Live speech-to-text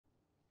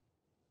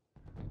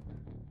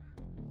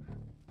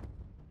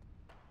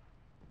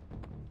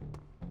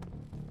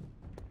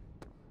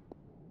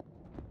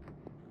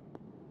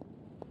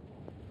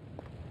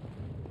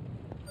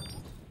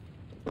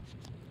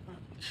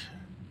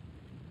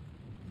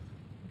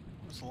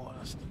was the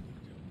last thing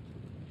you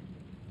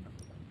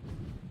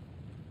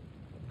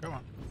do? Come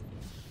on.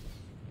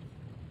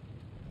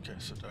 Okay,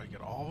 so did I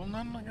get all of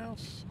them then, I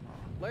guess?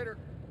 Later.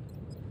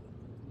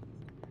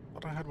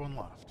 Thought I had one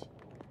left.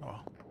 Oh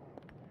well.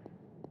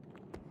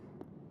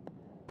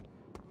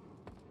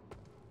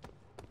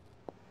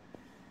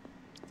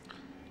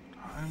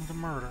 Time to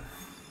murder.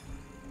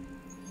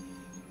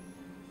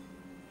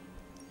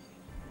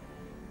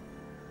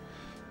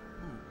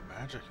 Ooh,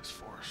 magic is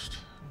forced.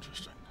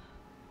 Interesting.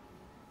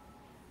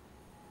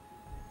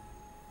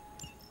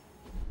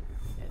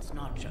 It's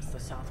not just the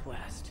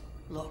Southwest.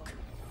 Look.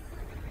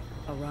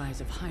 A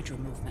rise of Hydra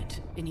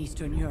movement in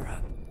Eastern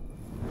Europe.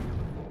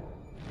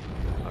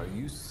 Are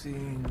you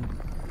seeing...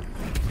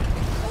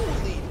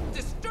 Holy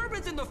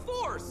disturbance in the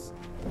Force!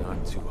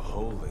 Not too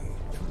holy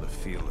from the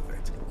feel of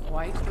it.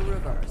 Quite the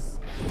reverse.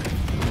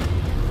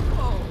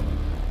 Oh!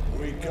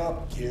 Wake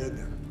up, kid.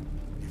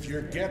 If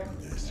you're getting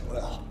this,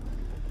 well,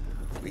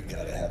 we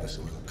gotta have us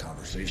a little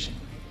conversation.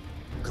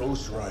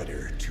 Ghost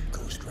Rider to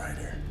Ghost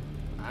Rider.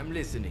 I'm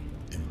listening.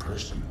 In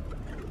person.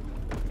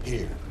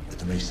 Here, at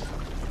the Mesa.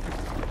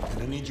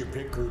 And I need your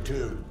pit crew,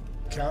 too.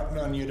 Counting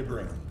on you to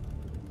bring them.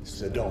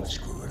 So don't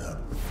screw it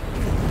up.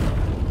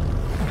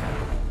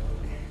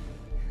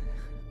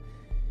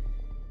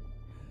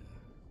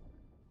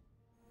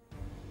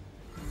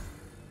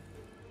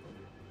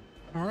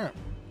 All right.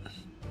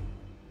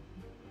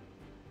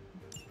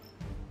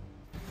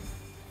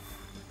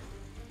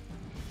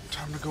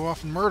 Time to go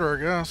off and murder,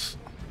 I guess.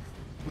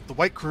 With the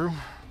white crew.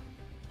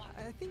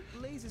 I think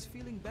Blaze is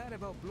feeling bad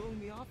about blowing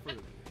me off earlier.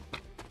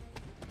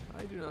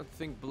 I do not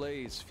think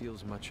Blaze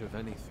feels much of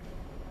anything.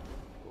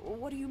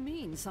 What do you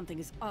mean something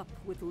is up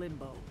with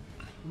Limbo?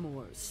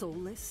 More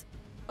soulless?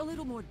 A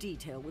little more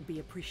detail would be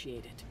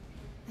appreciated.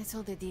 That's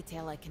all the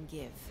detail I can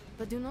give.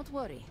 But do not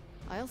worry.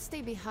 I'll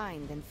stay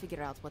behind and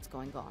figure out what's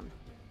going on.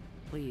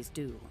 Please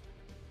do.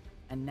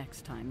 And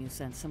next time you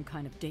sense some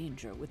kind of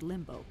danger with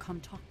Limbo, come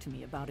talk to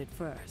me about it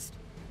first.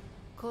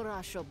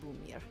 Korasho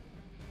Bumir.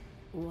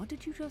 What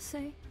did you just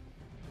say?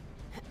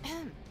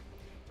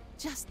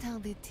 Just tell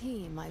the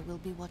team I will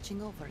be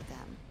watching over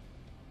them.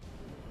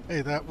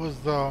 Hey, that was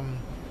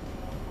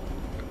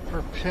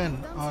her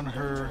pin on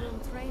her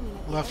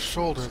left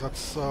shoulder.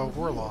 That's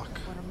Warlock.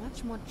 What are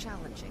much more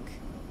challenging.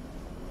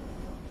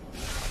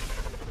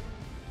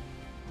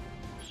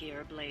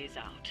 Hear Blaze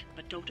out,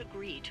 but don't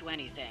agree to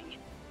anything.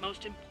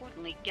 Most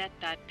importantly, get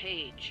that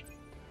page.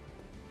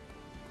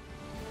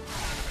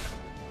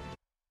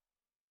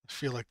 I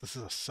feel like this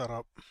is a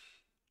setup.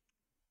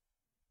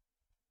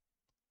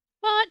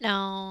 What?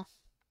 No.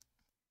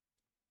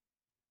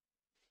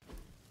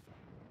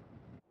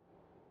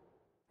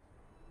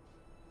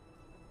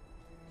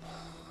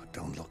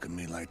 Don't look at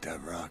me like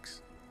that,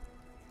 Rox.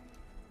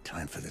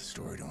 Time for this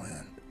story to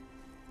end.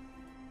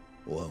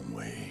 One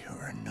way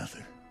or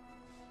another.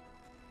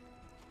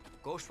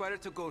 Ghost Rider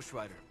to Ghost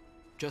Rider.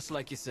 Just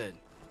like you said.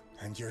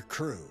 And your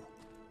crew.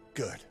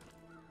 Good.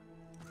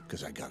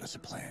 Because I got us a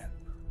plan.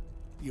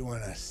 You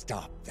want to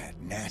stop that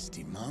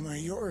nasty mama of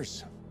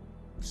yours?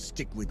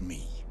 Stick with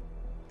me.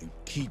 And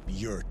keep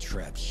your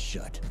traps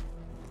shut.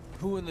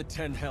 Who in the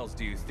 10 hells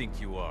do you think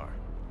you are?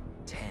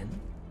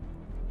 10?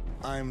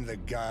 I'm the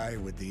guy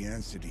with the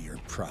answer to your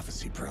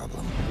prophecy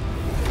problem.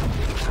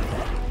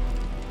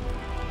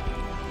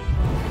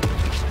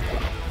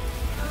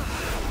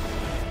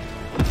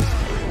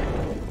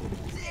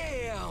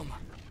 Damn!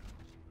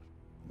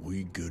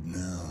 We good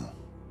now?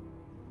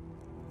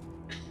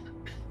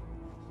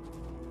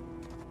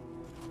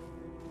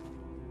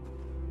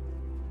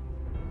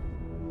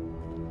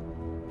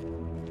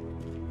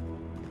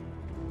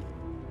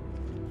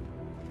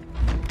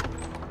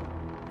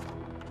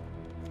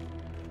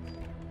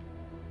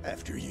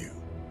 After you.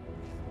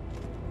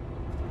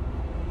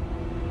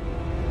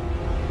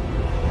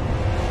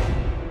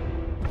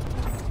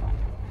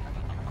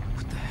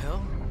 What the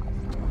hell?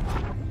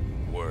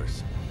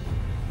 Worse.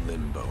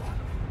 Limbo.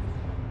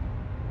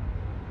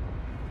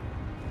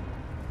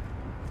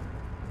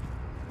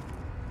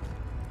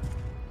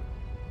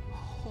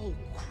 Oh,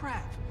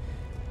 crap.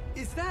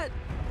 Is that...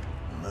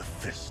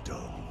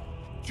 Mephisto.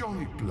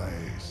 Johnny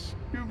Blaze,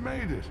 you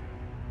made it.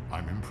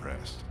 I'm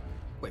impressed.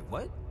 Wait,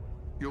 what?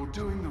 You're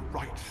doing the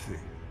right thing.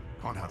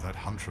 Can't have that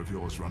hunter of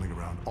yours running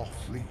around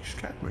off-leash,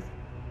 can we?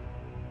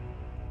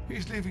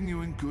 He's leaving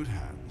you in good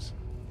hands.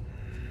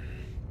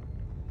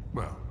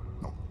 Well,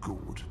 not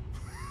good.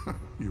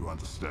 You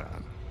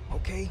understand.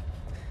 Okay,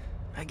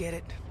 I get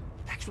it.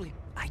 Actually,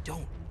 I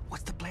don't.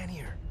 What's the plan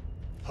here?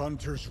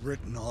 Hunter's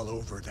written all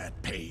over that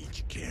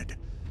page, kid.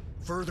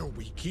 Further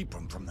we keep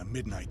him from the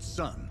midnight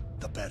sun,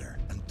 the better.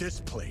 And this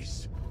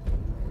place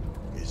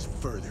is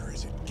further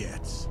as it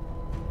gets.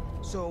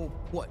 So,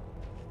 what?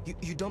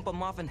 You dump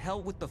him off in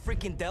hell with the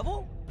freaking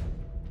devil?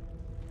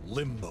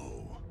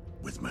 Limbo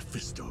with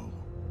Mephisto.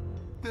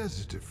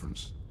 There's a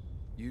difference.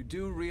 You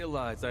do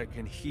realize I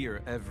can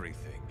hear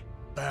everything.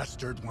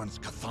 Bastard wants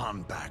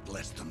Cathan back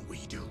less than we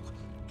do.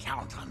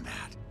 Count on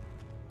that.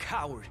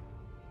 Coward.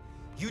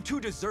 You two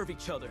deserve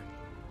each other.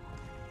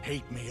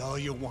 Hate me all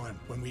you want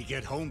when we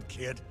get home,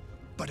 kid.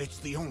 but it's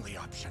the only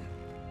option.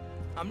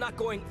 I'm not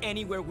going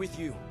anywhere with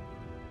you.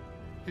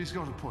 He's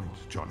got a point,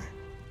 Johnny.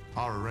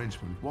 Our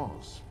arrangement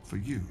was for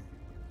you.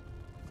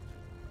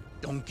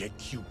 Don't get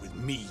cute with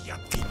me, you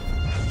pig.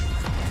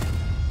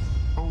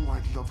 Oh,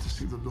 I'd love to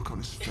see the look on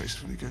his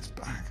face when he gets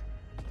back.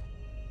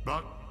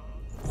 But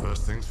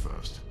first things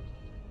first.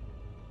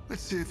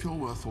 Let's see if you're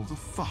worth all the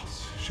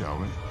fuss, shall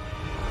we?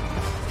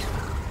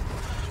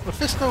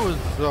 Mephisto is,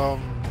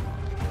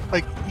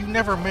 like, you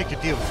never make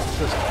a deal with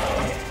Mephisto.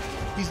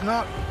 He's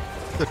not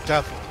the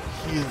devil.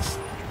 He is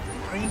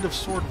kind of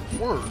sort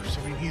of worse.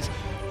 I mean, he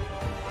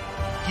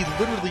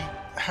literally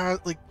has,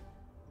 like,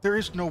 there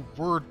is no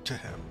word to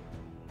him.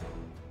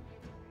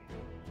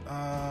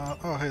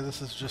 Oh hey,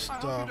 this is just,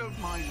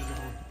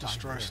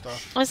 destroy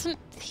stuff. Wasn't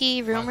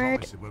he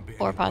rumored,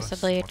 or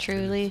possibly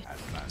truly,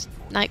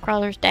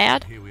 Nightcrawler's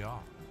dad? Here we are.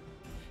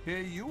 Here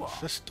you are.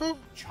 Mephisto?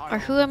 Or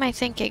who am I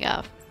thinking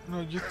of?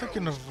 No, you're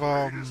thinking of,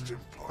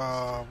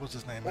 what's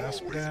his name?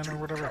 Aspen or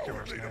whatever? I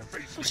can't remember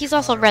his name. He's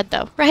also red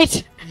though,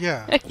 right?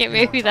 Yeah. Okay,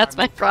 maybe that's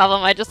my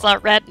problem. I just saw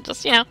red and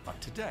just, you know,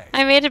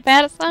 I made a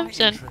bad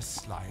assumption.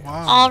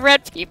 Wow. All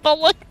red people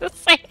look the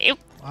same.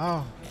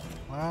 Wow.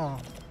 Wow.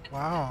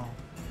 Wow.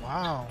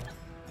 Wow.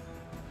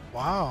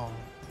 Wow.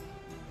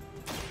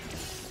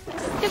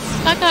 Get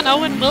stuck on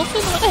Owen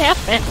Wilson? What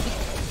happened?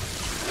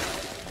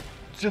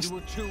 Just, You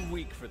were too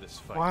weak for this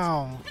fight.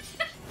 wow.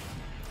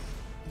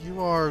 You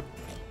are...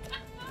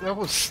 That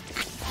was...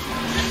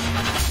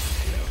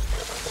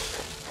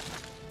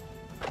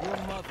 Your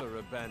mother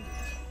abandoned.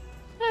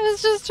 I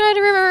was just trying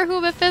to remember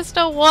who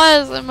Mephisto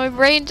was, and my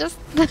brain just...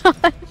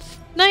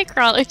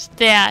 Nightcrawler's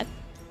dad.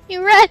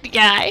 You red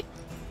guy.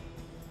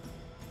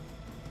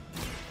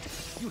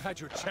 You had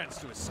your chance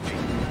to escape.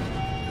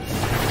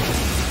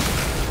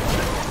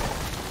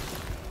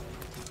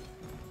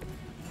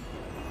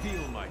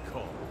 Feel my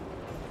call.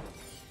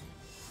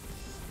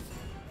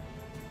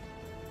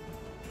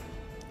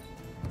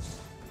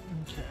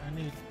 Okay, I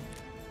need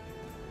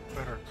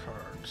better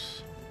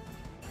cards.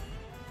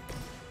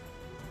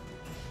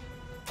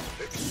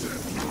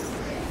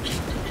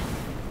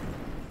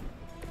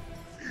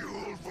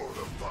 Fuel for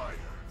the fire.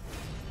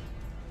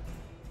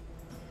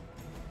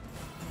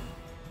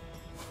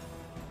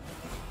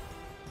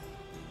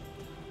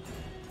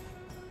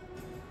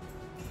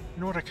 You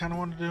know what I kind of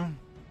want to do?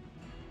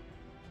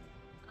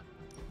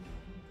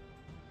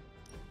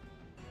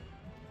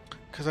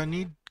 Because I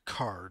need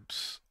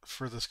cards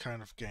for this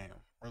kind of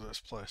game, or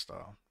this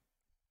playstyle,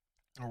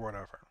 or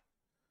whatever.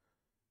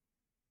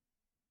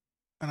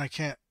 And I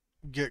can't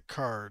get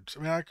cards.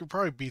 I mean, I could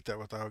probably beat that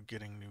without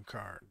getting new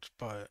cards,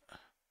 but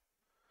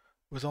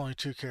with only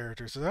 2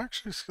 characters, it's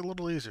actually a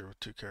little easier with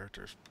 2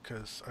 characters,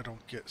 because I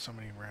don't get so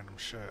many random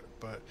shit,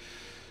 but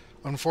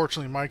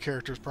unfortunately, my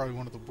character is probably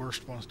one of the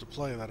worst ones to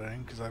play that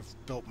in, because I've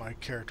built my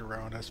character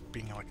around as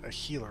being like a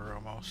healer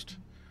almost.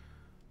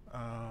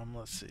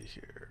 Let's see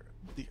here.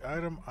 The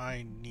item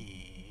I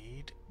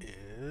need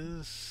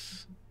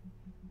is...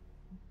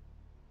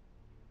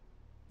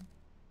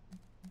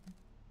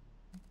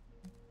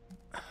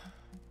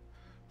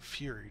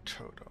 Fury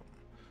Totem.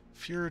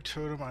 Fury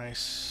Totem, I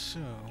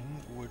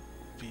assume, would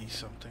be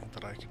something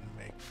that I can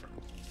make from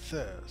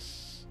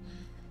this.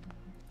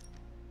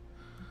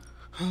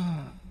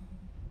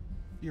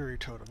 Fury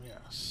Totem,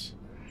 yes.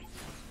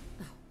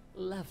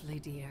 Lovely,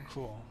 dear.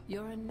 Cool.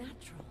 You're a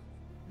natural.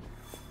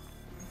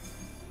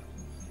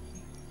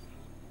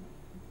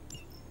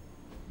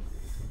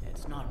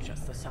 It's not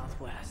just the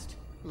Southwest.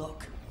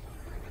 Look.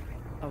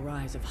 A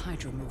rise of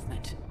Hydra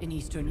movement in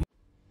Eastern...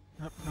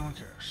 Yep, no one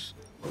cares.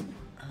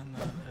 And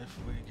then if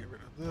we get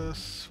rid of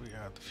this, we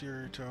add the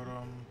Fury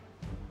Totem.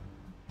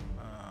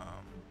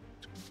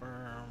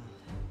 Confirm.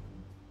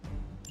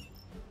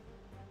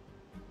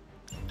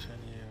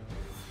 Continue.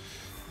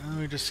 And then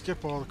we just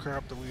skip all the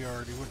crap that we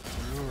already went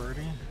through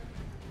already.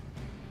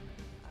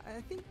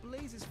 I think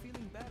Blaze is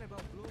feeling bad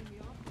about blowing me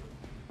off.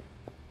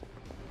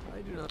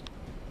 I do not.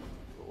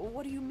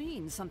 What do you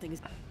mean something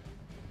is...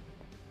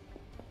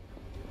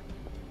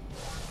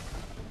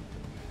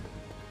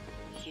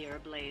 Hear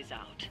Blaze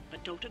out,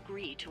 but don't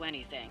agree to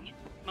anything.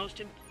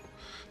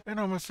 You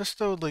know,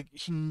 Mephisto, like,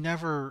 he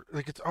never,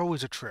 like, it's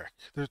always a trick.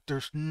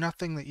 There's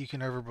nothing that you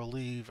can ever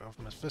believe of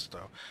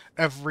Mephisto.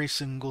 Every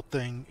single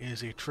thing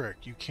is a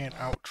trick. You can't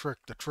out-trick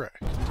the trick.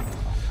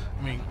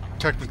 I mean,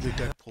 technically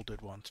Deadpool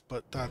did once,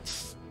 but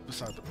that's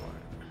beside the point.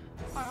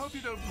 I hope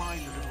you don't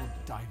mind a little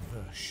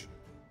diversion.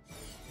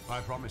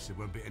 I promise it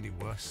won't be any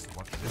worse than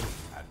what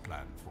Lilith had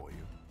planned for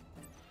you.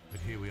 But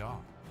here we are.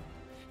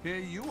 Here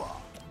you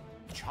are,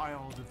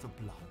 child of the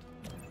blood.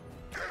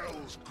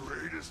 Hell's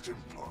greatest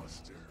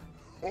imposter.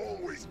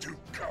 Always too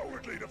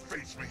cowardly to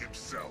face me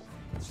himself.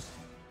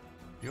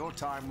 Your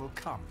time will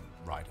come,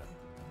 Ryder.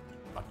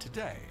 But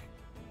today,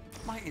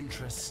 my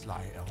interests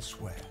lie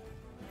elsewhere.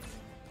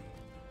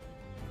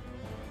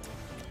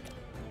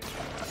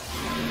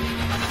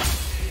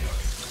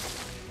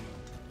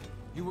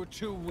 You were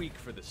too weak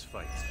for this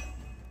fight.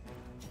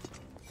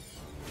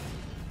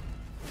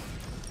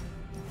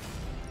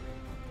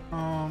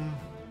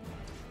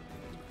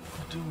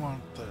 do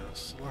want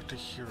this. Select a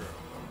hero.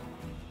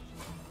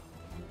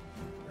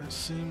 It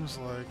seems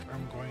like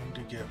I'm going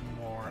to get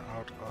more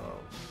out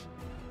of...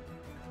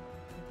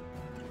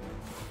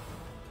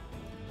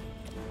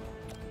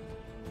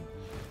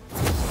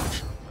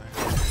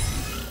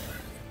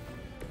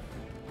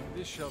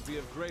 This shall be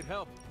of great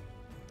help.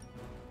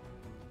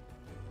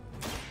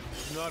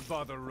 Do not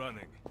bother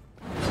running.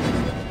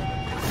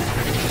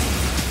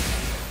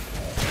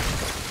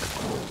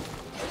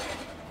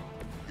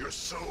 Your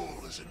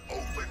soul is an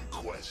open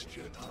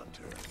question,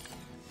 Hunter.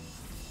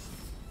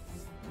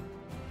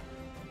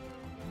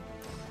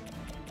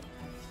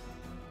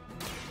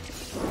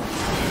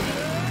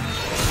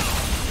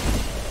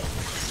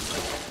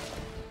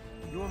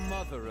 Your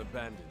mother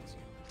abandons you.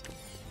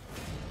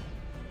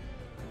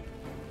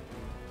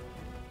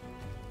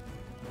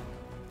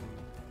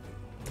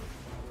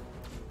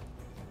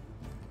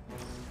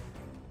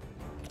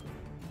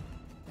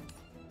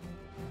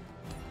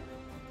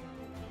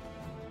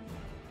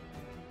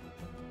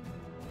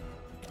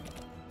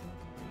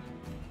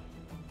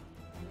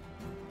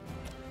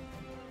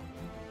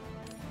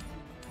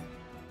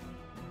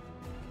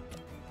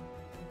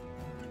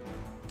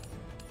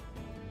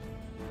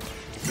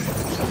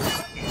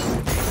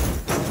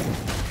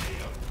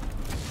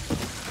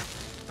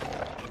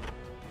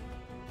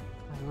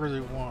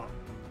 Really want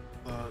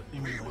the We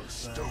emulate will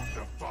thing. stoke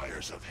the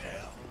fires of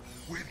hell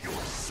with your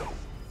soul.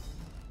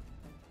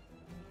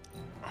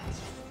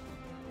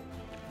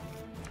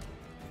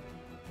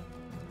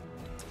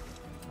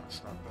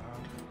 That's not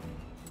bad.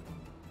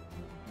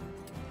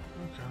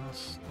 Okay,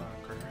 that's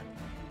not great.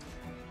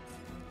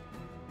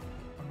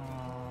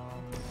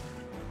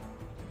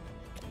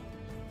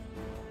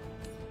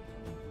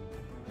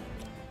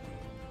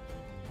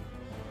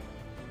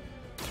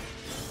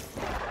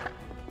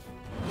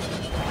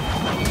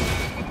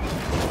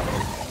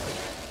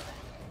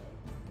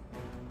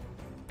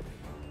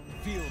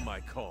 Feel my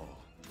call.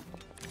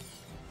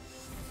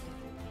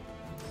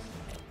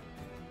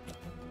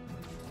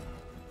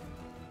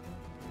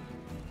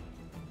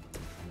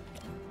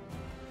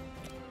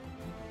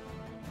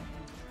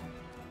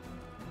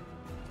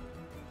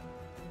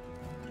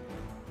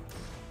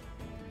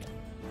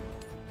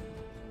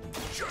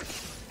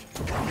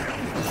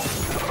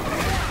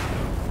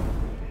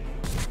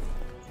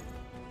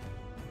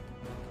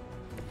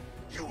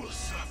 You will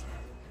suffer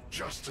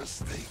just as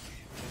they did.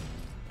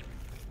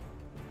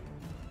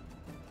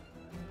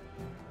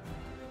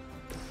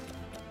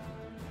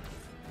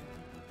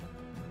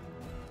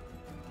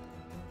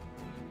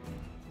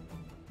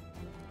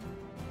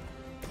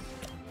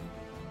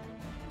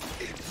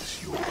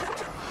 It's your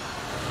time.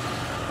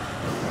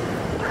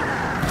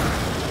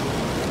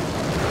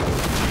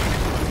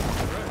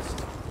 Rest.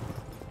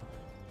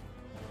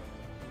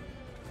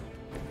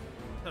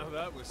 Now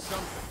that was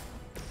something.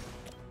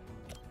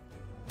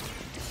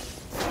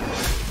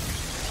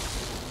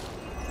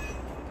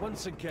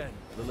 Once again,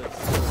 Lilith's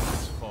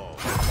curses fall.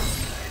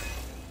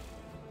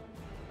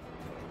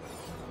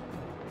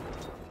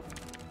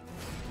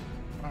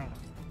 I don't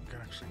think I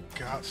actually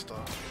got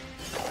stuff.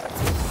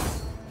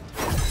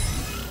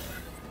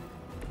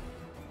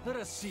 Let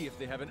us see if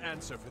they have an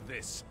answer for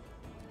this.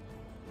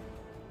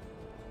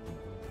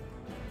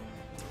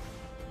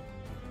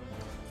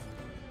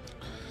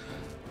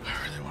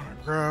 I really want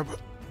to grab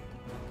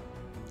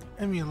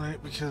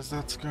emulate because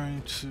that's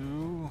going to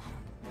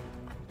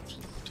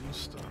do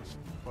stuff,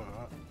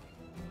 but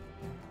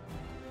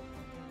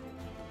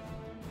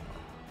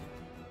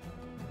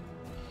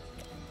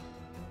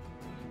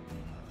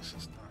this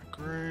is not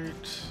great.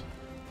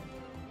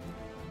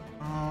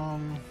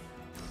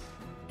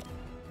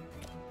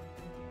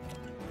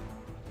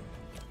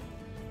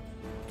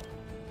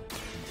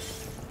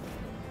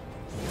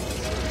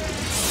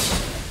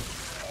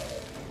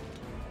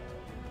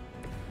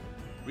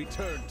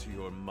 Return to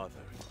your mother.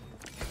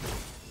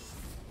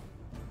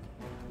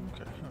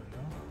 Okay, there we go.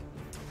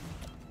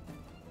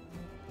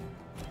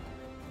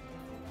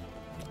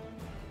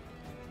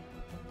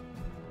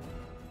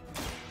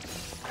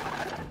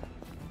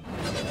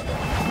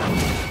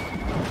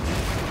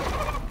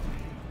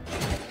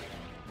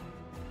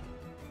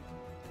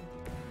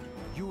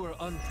 You were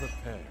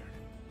unprepared.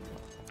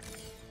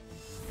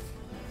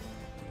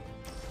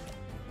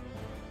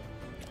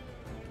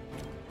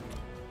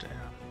 Damn.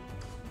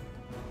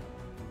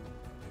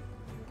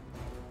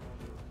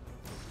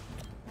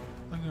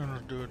 I'm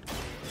gonna do it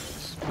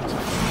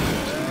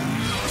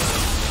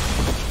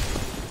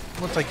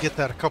once I get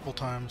that a couple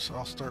times.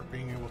 I'll start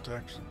being able to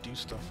actually do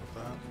stuff with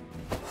that.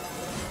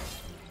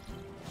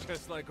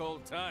 Just like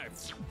old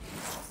times.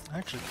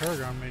 Actually,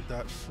 Paragon made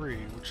that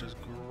free, which is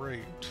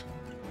great.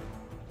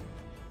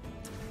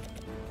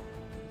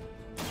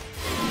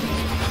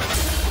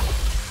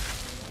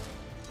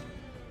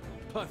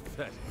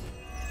 Pathetic.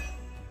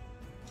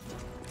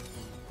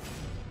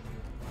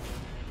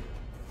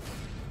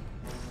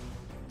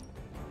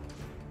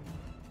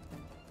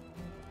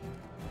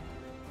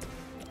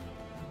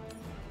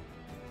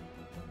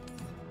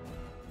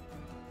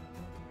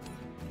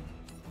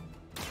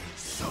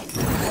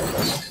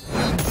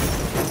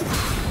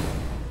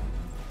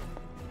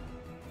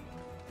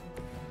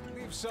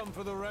 some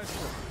for the rest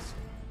of us.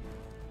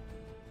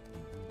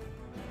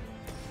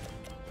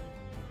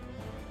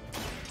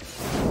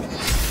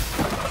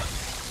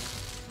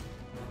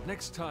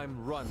 Next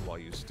time, run while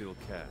you still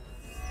can.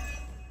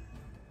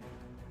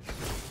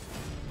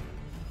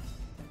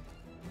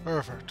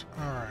 Perfect.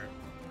 Alright.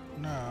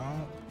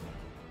 Now...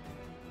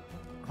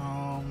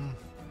 I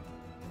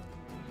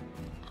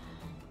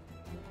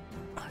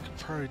could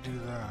probably do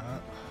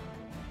that.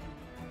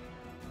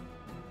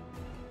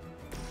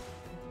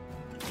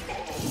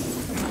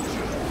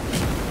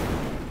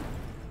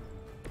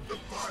 The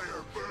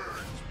fire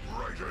burns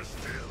brighter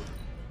still.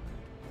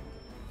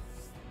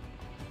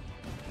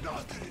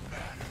 Not that it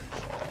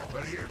matters,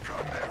 but here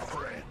come their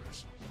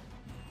friends.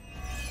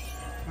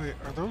 Wait,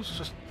 are those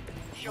just...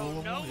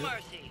 Show no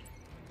mercy.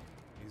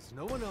 Is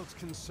no one else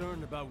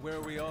concerned about where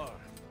we are?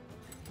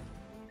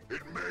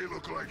 It may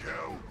look like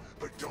hell,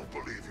 but don't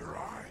believe your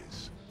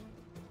eyes.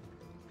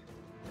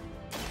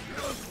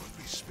 None will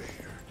be spared.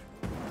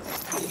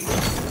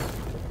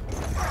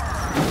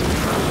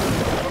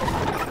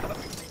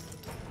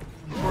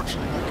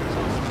 Unfortunately, that guy's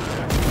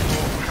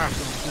off half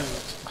those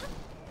dudes.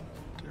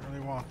 Didn't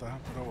really want that,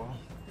 but oh well.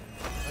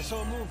 I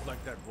saw a move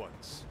like that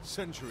once,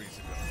 centuries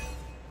ago.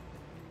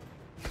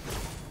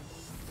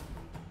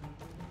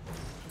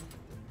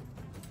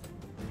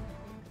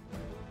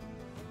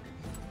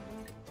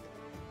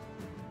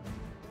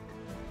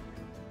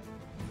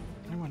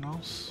 Anyone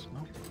else?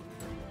 Nope.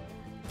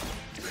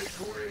 Make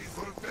way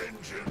for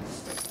vengeance.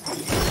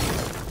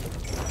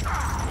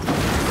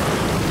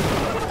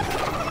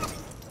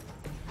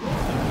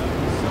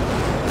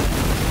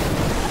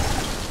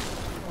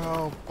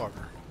 Oh,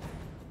 bugger.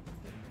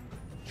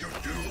 You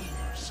doom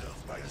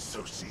yourself by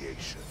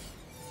association.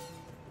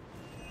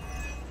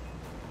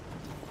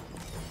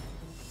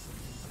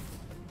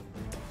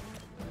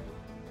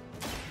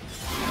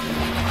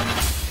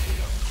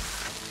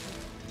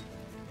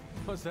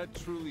 Was that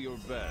truly your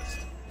best?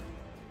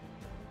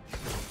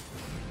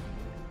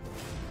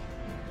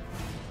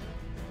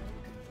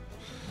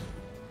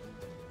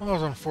 Well, that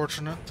was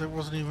unfortunate. It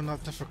wasn't even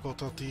that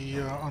difficult at the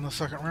on the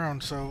second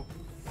round, so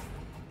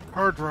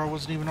hard draw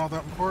wasn't even all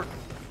that important.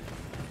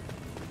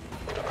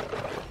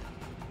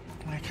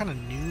 I mean, I kind of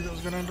knew that was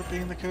going to end up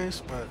being the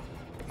case, but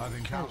I've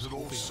encountered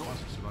all hoping it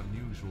sorts of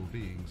unusual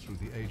beings through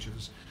the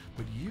ages,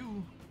 but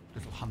you,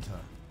 little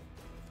hunter,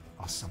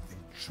 are something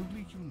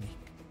truly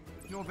unique.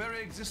 Your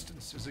very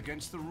existence is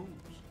against the rules.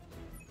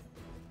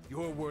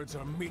 Your words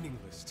are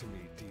meaningless to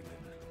me, demon.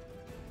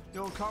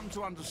 You'll come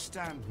to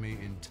understand me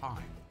in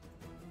time.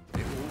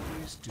 They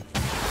always do.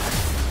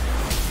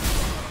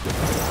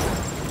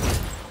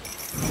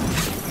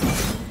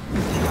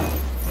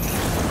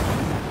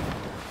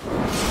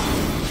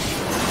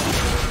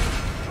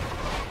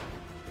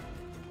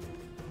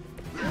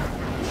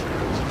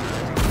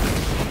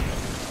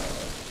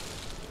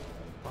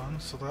 fun,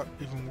 so that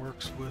even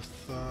works with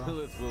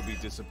Lilith will be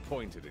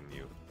disappointed in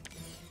you.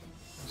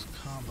 those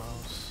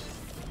combos.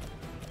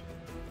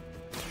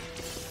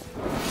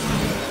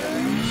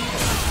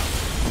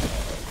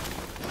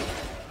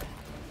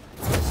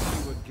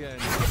 See you again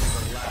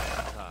for the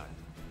last time.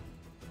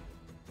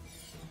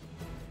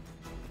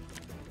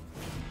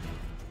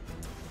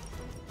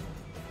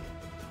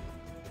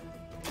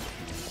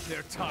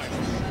 Their time.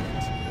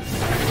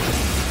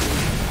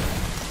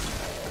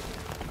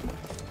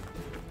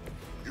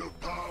 Your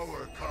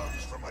power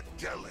comes from a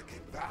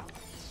delicate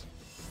balance.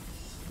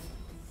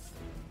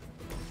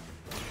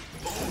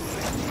 Only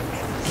the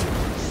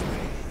innocent are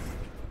spared.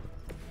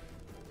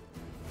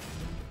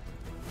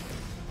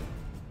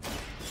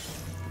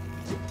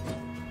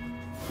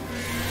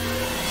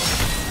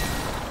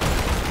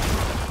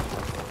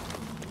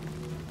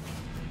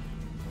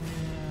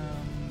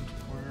 And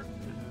where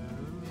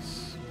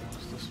is...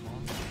 what's this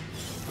one?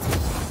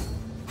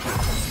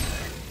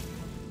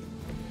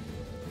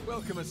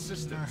 Welcome I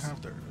assistance.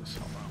 have, there it is,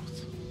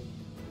 Hellmouth.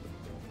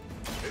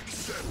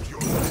 Accept your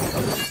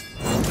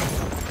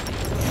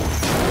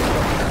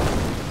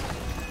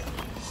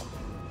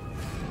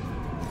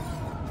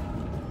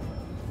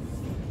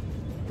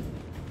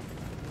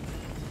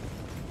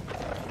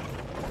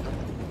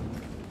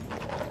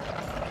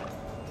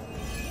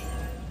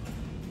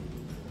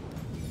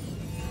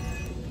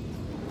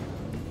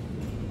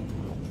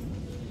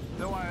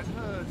Though I had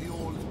heard the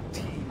old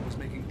team was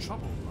making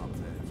trouble up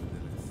there for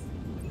Lilith.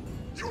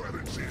 You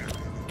haven't seen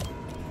anything,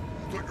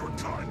 but your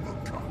time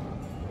will come.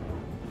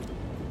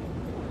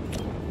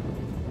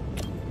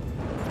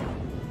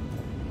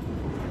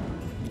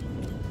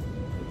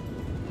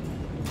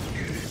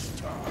 It is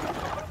time.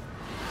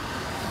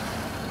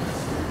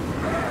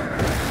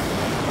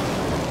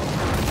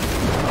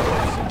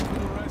 For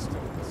the rest of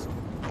us.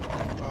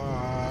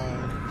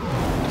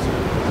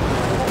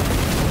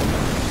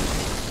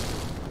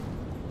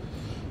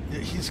 Yeah,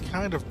 he's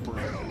kind of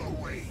broken. Hell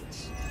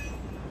awaits.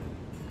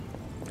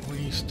 When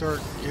you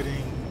start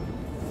getting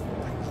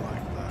things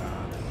like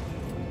that.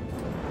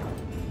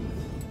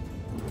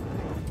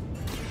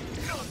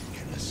 None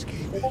can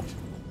escape it.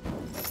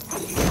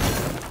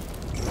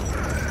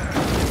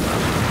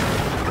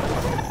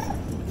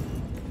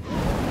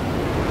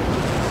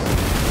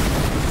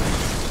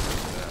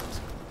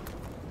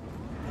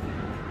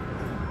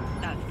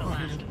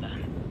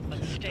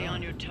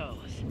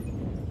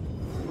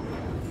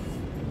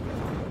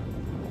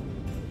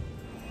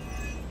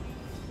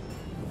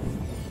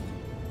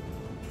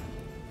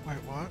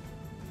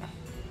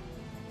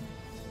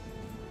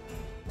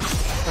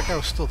 I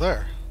was still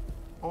there.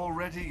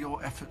 Already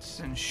your efforts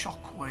send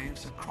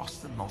shockwaves across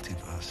the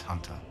multiverse,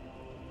 Hunter.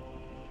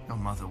 Your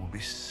mother will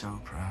be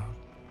so proud.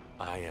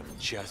 I am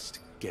just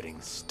getting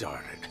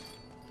started.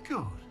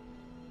 Good.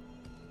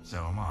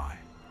 So am I.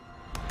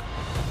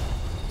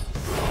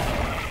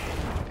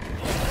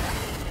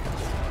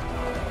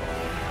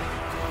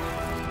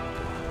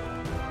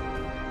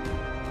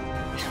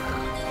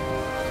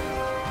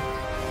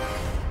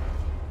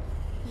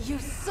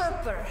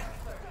 Usurper!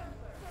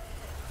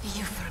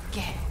 You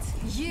forget.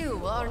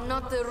 You are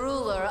not the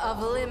ruler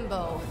of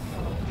Limbo.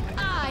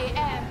 I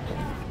am!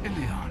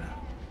 Ileana,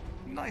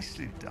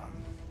 nicely done.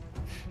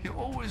 You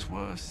always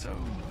were so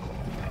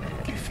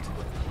gifted.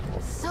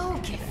 So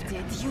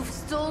gifted, you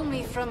stole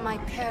me from my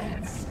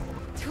parents.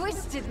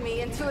 Twisted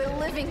me into a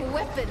living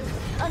weapon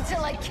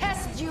until I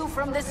cast you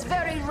from this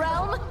very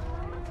realm?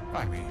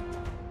 I mean,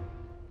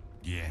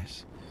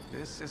 yes.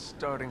 This is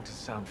starting to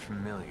sound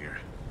familiar.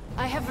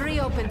 I have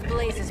reopened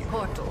Blaze's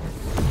portal,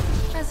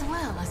 as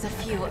well as a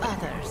few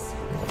others.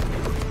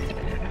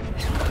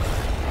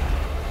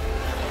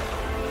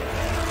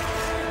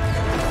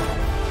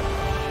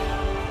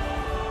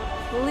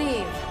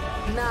 Leave,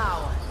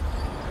 now.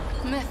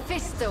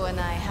 Mephisto and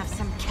I have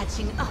some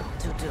catching up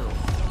to do.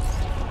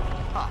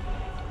 Ah,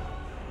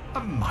 a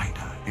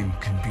minor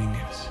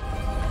inconvenience.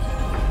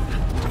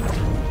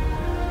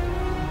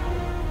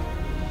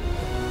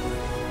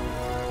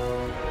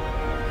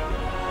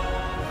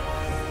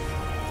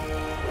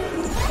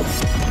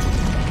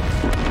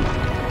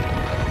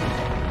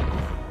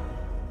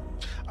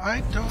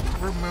 I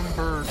don't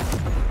remember.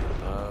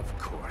 Of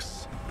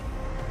course.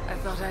 I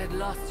thought I had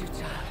lost you,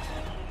 child.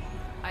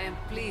 I am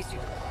pleased you...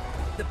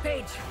 The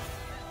page!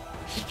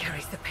 He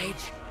carries the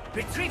page.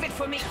 Retrieve it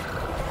for me!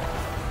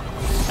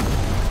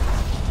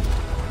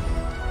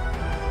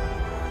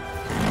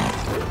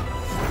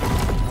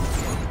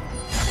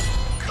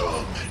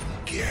 Come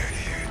and get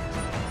it.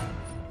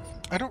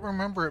 I don't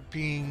remember it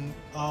being,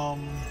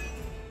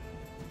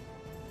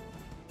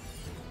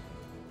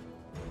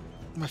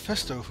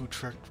 Mephisto who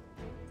tricked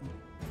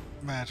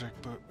Magic,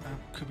 but I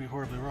could be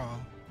horribly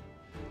wrong.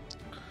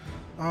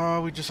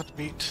 We just have to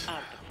beat Out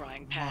of the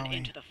frying pan Molly.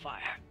 into the fire.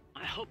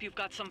 I hope you've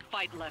got some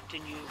fight left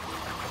in you.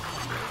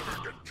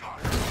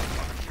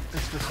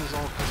 If this is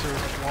all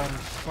considered one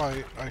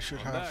fight, I should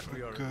On have that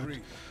we a are good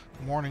agreed.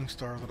 Morning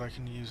Star that I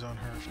can use on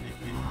her if need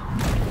be.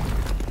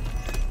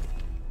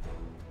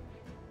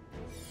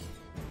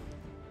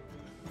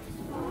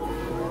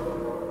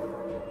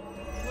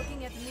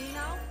 Looking at me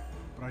now?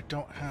 But I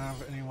don't have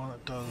anyone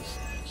that does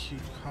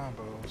cute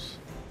combos.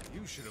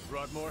 You should have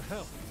brought more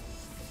help.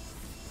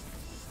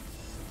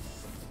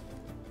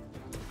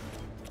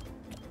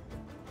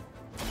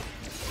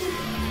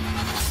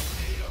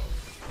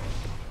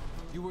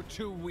 You were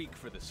too weak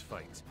for this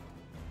fight.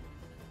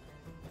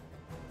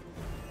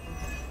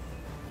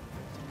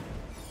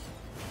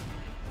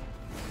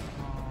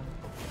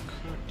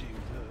 Could do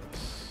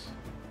this,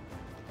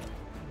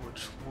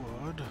 which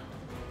would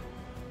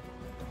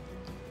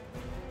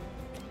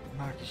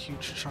knock a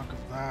huge chunk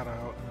of that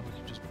out, and then we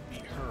can just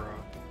beat her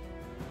up.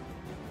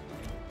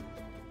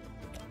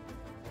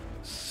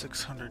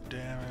 600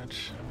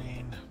 damage. I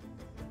mean,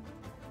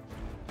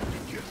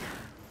 Together,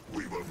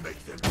 we will make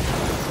them. I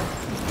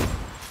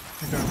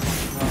think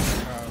I'd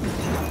rather have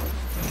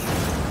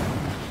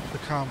the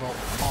combo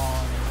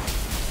on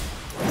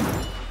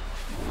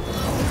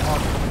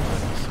at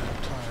the same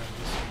time.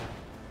 This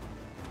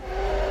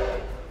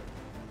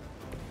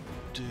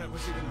will do That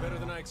was even better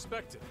than I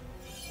expected.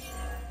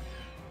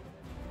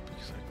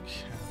 because I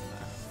can then.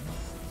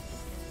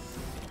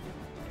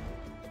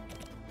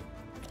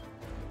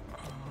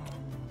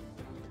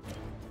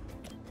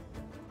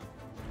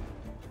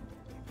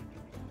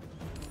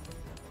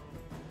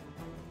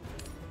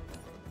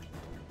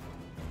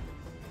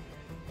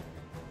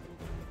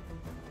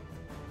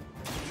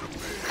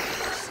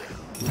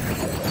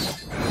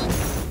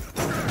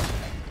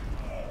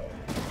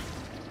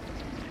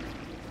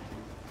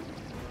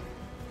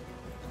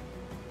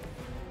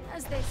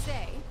 As they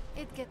say,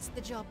 it gets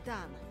the job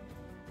done.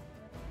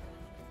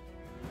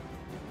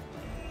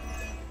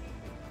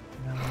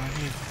 No, I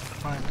need to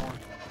find more.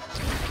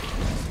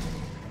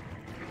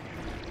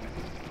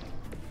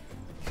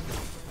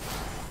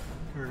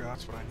 Here,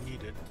 that's what I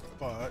needed,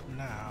 but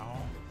now.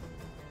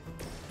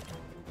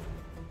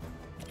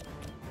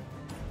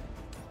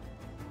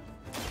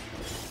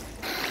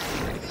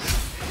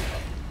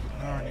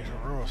 Now I need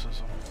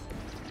heroicism.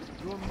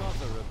 Your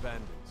mother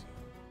abandoned you.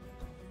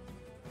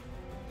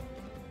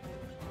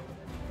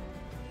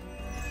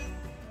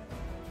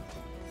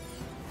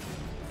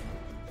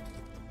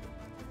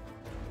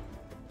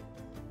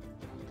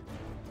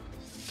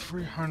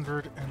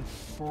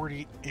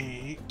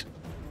 $348.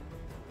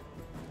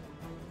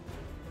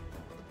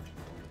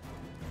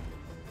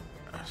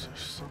 Is there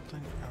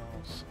something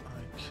else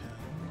I can?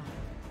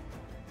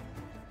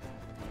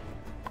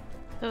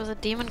 There was a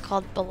demon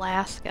called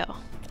Belasco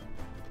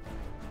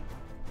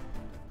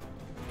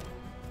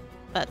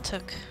that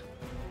took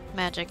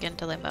Magic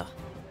into Limbo.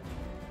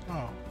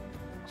 Oh,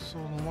 so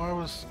then why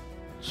was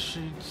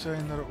she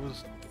saying that it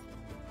was?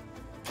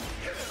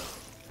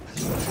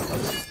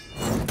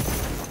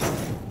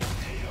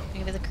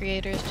 Maybe the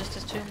creators just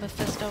assumed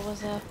Mephisto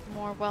was a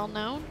more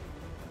well-known.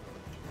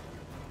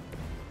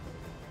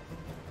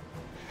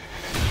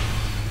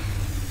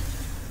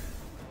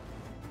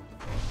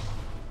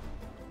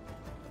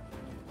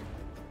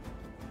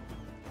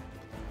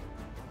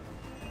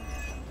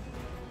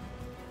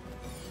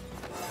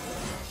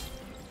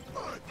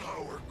 My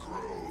power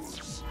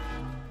grows.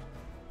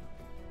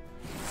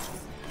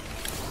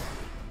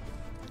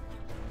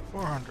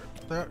 400.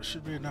 That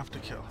should be enough to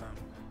kill him.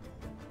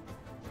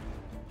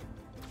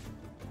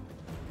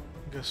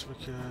 I guess we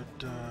could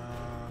do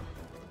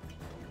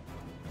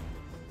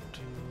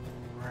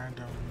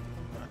random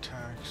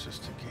attacks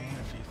just to gain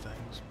a few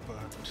things,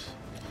 but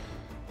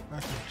I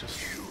think just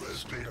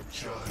straight up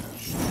kill him.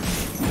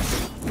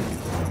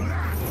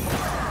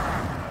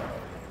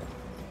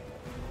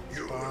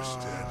 You're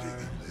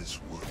standing in this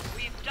world.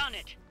 We've done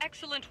it.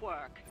 Excellent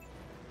work.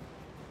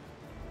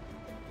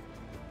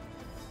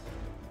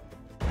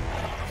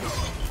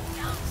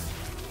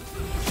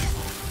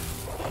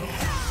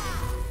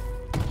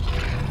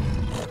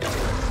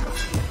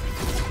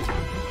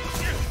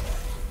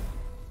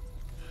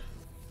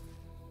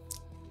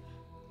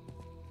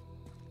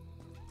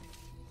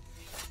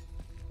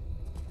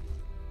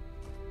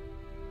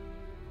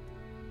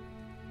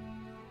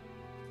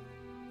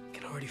 I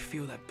can already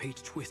feel that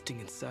page twisting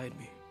inside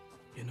me,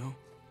 you know?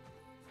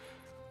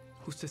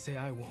 Who's to say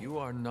I won't? You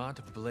are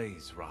not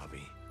Blaze,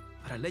 Robbie.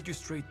 But I led you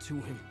straight to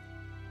him.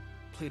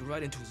 Played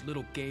right into his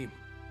little game.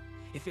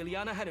 If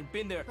Ileana hadn't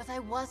been there... But I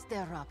was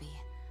there, Robbie.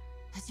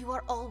 As you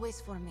are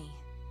always for me.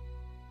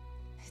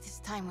 It is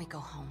time we go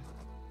home.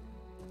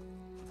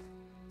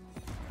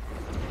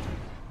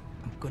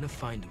 I'm gonna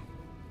find him.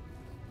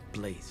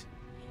 Blaze.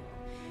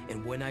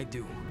 And when I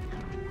do...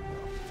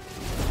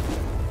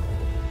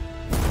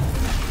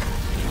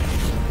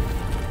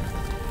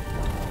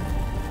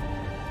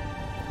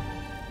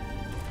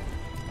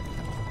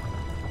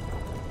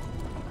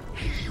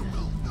 He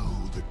will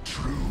know the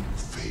true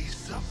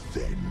face of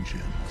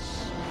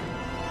vengeance.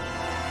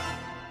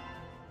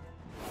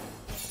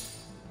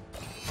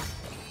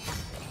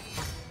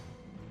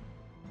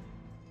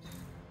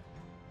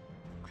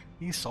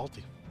 He's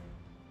salty.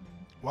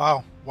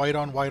 Wow, white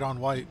on white on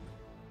white.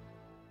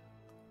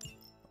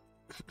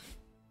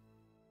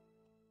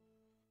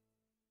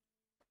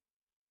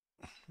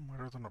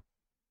 Better than a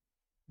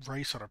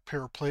race on a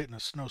pair plate in a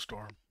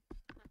snowstorm.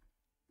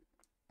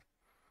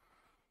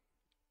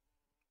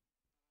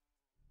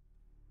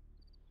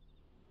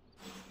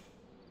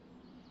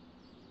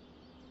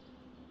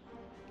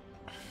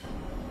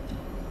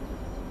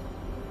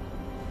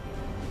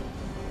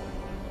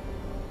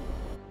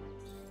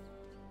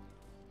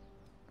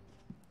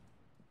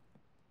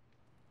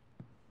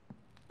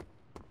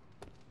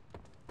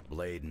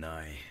 Blade and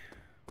I,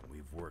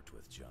 we've worked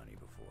with Johnny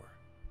before.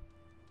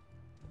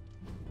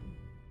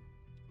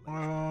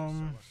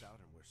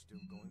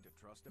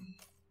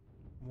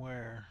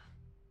 Where?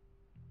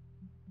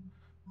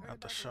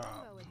 At the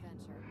shop.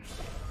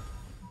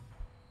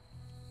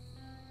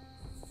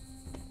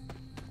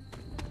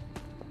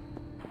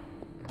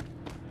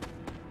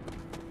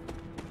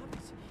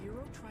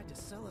 Hero tried to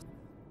sell us.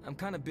 I'm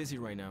kind of busy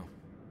right now.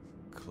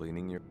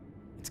 Cleaning your...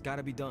 It's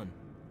gotta be done.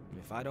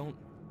 If I don't...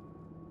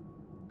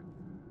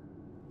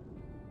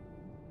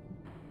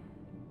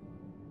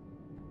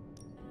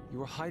 You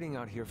were hiding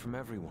out here from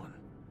everyone.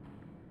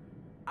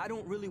 I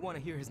don't really want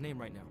to hear his name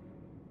right now.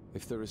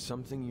 If there is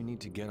something you need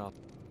to get off...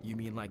 You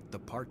mean like the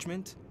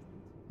parchment?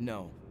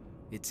 No.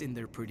 It's in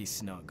there pretty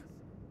snug.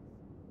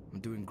 I'm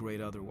doing great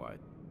otherwise.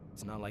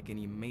 It's not like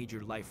any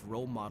major life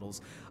role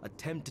models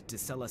attempted to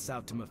sell us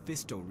out to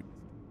Mephisto.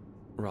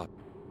 Rob.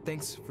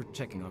 Thanks for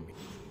checking on me.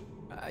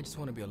 I just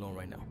want to be alone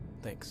right now.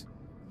 Thanks.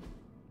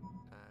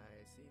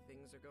 I see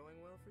things are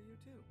going well for you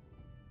too.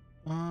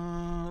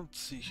 Let's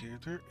see here.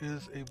 There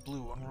is a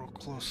blue one real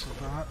close to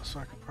that, so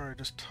I can probably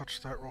just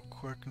touch that real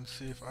quick and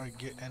see if I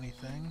get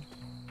anything.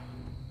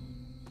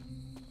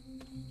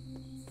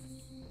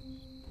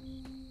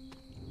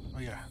 Oh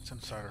yeah, it's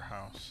inside her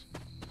house.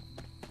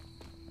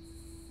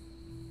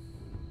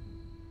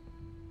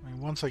 I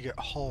mean, once I get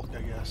Hulk,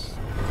 I guess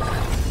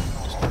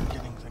I'll start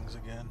getting things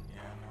again.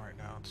 Yeah, and right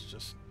now it's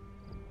just...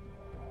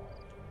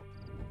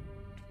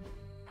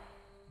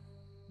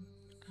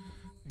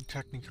 And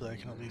technically I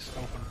can at least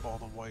open up all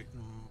the white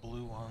and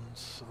blue ones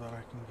so that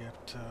I can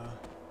get, oh,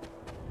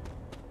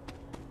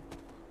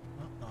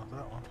 not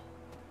that one.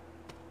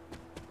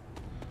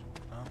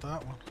 Not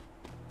that one.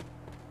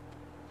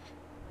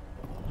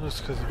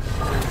 Just because it's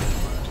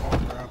free, I'll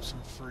grab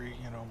some free,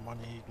 you know,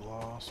 money,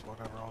 gloss,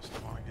 whatever else they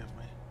want to give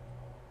me.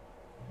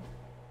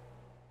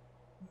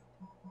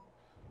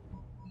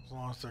 As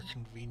long as they're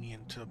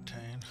convenient to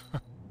obtain.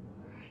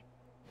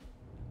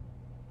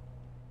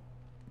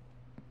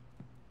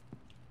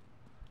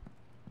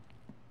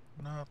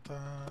 Not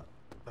that,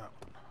 that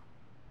one.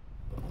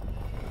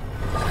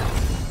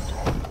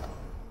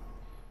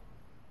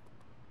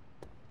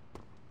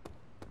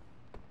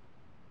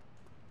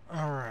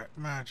 Alright,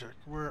 magic. magic.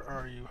 Where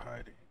are you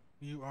hiding?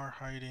 You are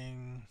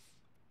hiding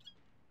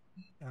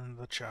in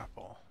the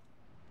chapel.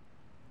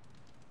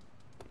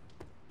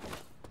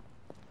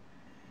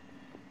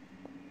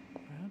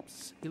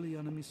 Perhaps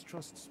Ileana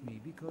mistrusts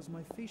me because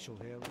my facial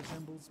hair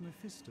resembles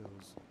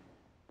Mephisto's.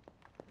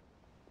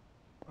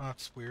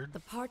 That's weird.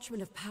 The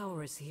parchment of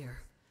power is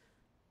here.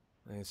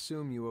 I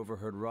assume you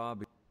overheard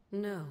Robbie.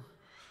 No.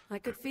 I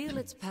could feel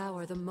its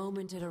power the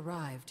moment it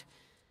arrived.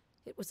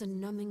 It was a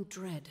numbing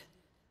dread,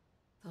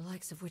 the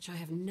likes of which I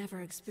have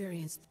never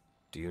experienced.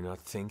 Do you not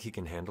think he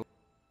can handle?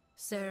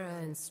 Sarah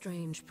and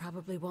Strange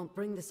probably won't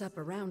bring this up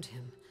around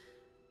him.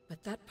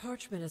 But that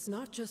parchment is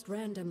not just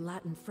random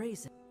Latin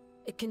phrases.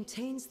 It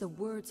contains the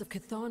words of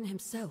Chthon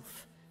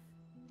himself.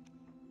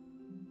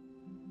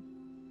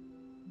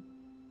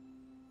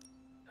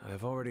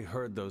 I've already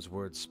heard those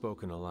words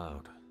spoken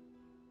aloud.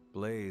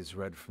 Blaze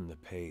read from the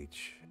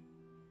page.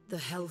 The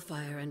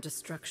hellfire and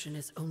destruction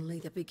is only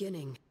the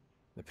beginning.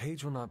 The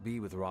page will not be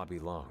with Robbie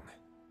long.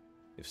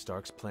 If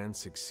Stark's plan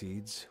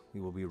succeeds,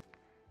 we will be...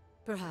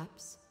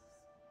 Perhaps.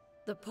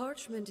 The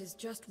parchment is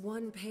just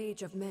one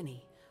page of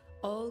many,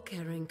 all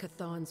carrying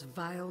Chthon's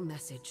vile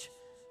message.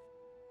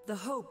 The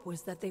hope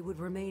was that they would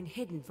remain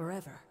hidden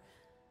forever.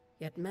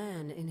 Yet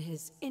man, in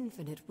his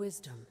infinite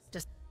wisdom,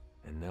 just...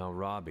 And now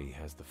Robbie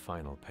has the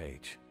final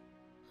page.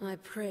 I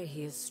pray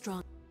he is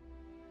strong.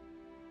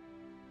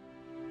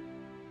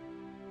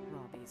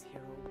 Robbie's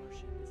hero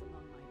worship is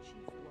among my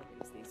chief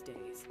worries these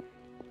days.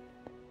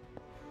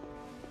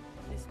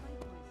 Despite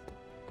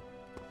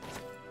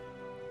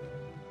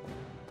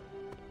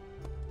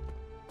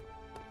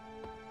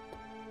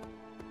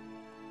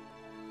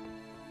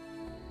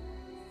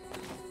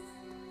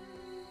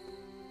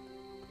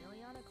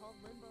Ileana called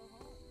Limbo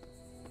home.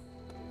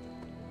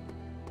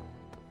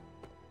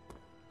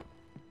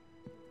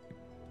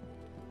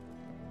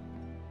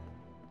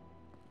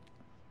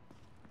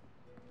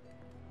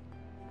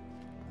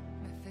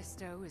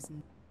 Mephisto is...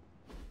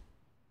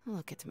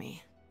 Look at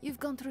me. You've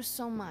gone through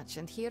so much,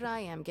 and here I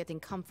am getting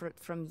comfort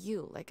from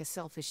you like a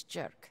selfish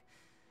jerk.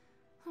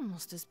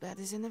 Almost as bad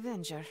as an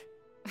Avenger.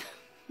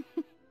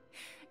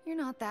 You're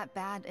not that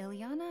bad,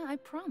 Ileana, I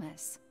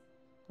promise.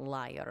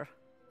 Liar.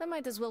 I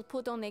might as well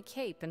put on a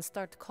cape and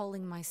start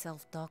calling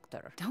myself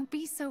Doctor. Don't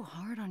be so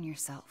hard on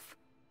yourself.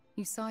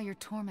 You saw your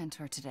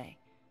tormentor today.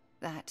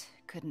 That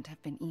couldn't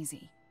have been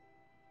easy.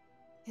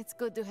 It's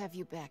good to have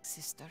you back,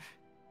 sister.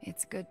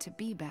 It's good to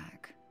be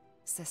back,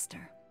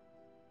 sister.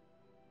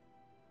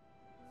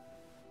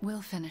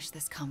 We'll finish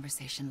this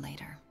conversation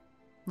later.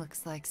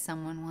 Looks like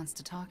someone wants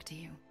to talk to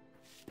you.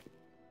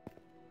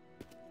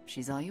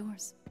 She's all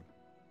yours.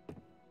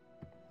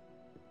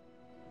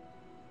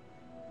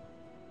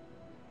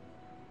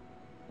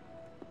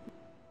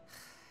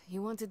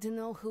 You wanted to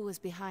know who was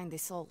behind the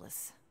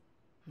Solus.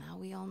 Now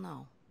we all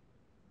know.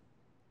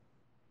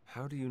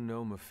 How do you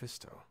know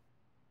Mephisto?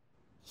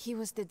 He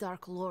was the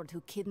Dark Lord who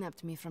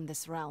kidnapped me from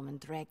this realm and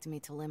dragged me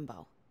to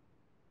Limbo.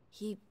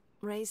 He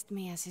raised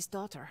me as his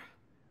daughter.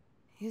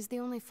 He's the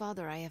only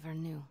father I ever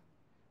knew.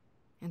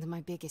 And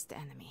my biggest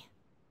enemy.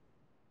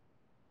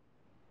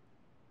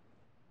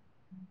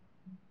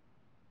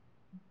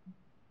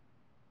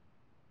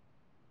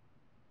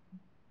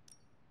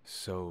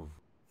 So...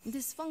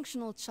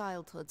 Dysfunctional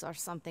childhoods are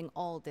something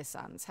all the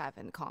sons have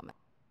in common.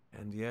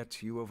 And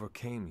yet you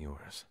overcame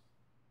yours.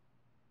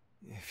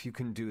 If you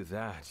can do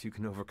that, you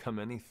can overcome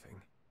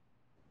anything.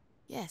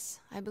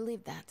 Yes, I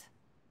believe that.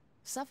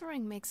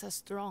 Suffering makes us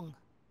strong.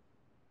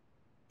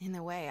 In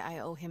a way, I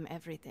owe him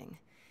everything,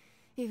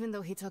 even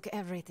though he took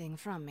everything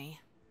from me.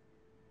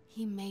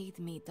 He made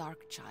me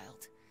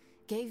Darkchild,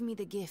 gave me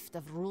the gift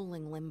of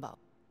ruling Limbo,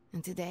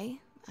 and today,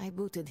 I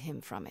booted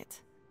him from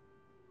it.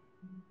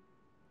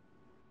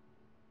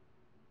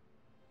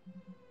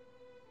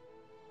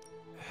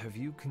 Have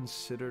you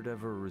considered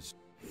ever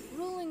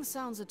Ruling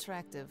sounds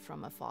attractive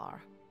from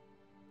afar.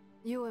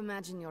 You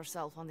imagine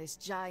yourself on this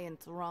giant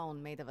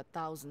throne made of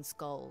 1,000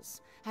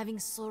 skulls, having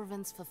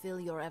servants fulfill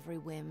your every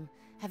whim,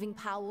 having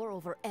power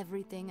over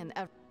everything and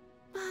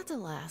But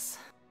alas,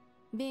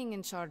 being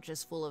in charge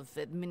is full of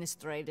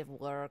administrative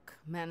work,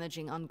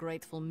 managing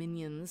ungrateful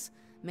minions,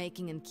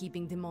 making and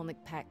keeping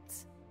demonic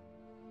pacts.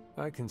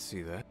 I can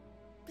see that.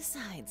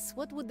 Besides,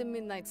 what would the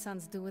Midnight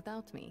Suns do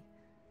without me?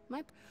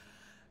 Well,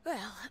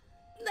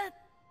 that...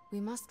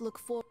 We must look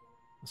for...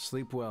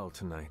 Sleep well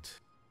tonight.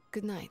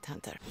 Good night,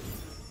 Hunter.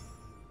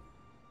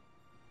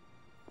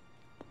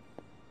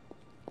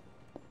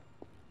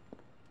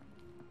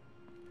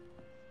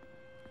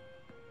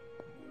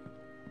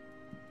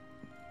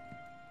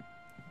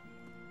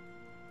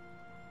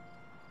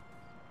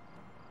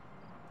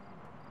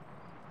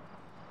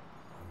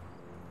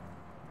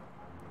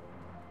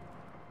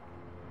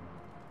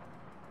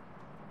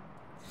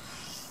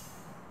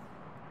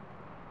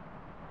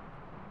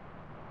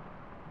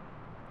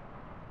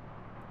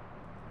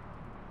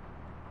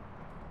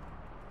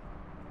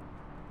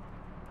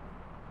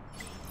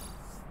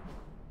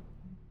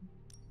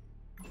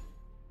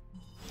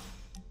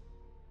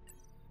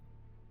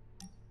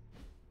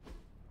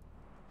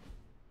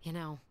 You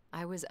know,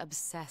 I was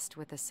obsessed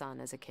with the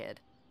sun as a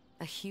kid.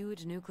 A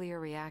huge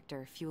nuclear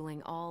reactor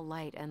fueling all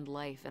light and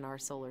life in our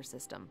solar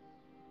system.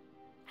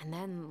 And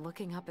then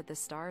looking up at the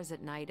stars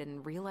at night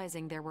and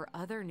realizing there were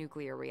other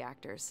nuclear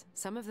reactors,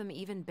 some of them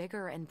even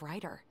bigger and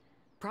brighter,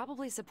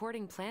 probably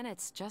supporting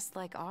planets just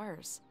like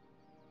ours.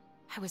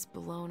 I was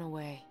blown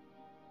away.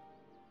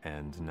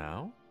 And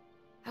now?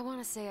 I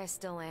want to say I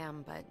still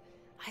am, but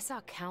I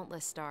saw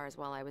countless stars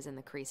while I was in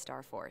the Kree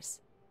Star Force.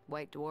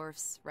 White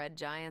dwarfs, red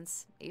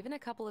giants, even a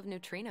couple of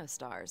neutrino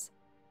stars.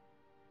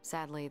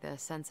 Sadly, the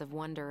sense of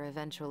wonder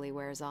eventually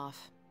wears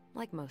off,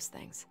 like most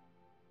things.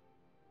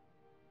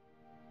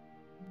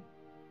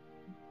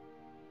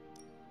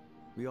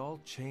 We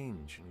all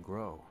change and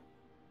grow.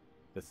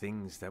 The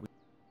things that we...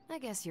 I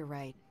guess you're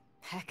right.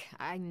 Heck,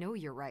 I know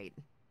you're right.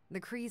 The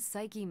Kree's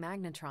Psyche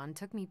Magnetron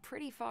took me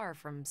pretty far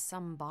from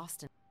some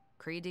Boston.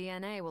 Kree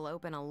DNA will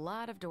open a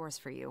lot of doors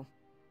for you.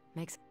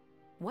 Makes...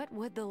 What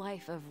would the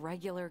life of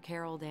regular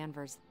Carol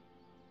Danvers...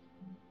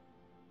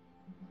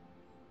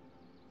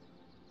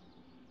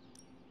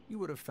 You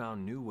would have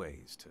found new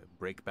ways to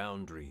break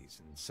boundaries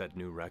and set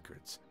new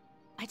records.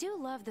 I do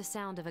love the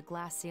sound of a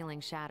glass ceiling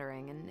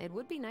shattering, and it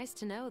would be nice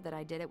to know that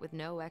I did it with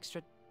no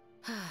extra...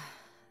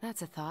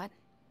 That's a thought.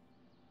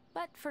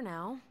 But for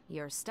now,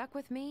 you're stuck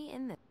with me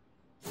in the...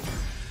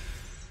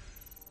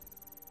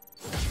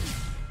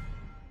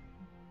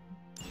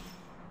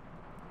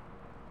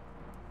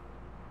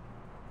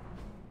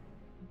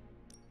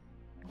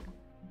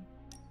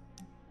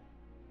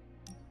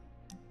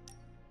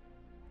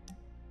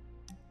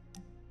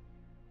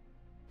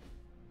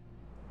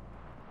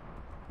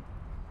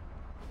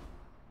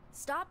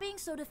 Stop being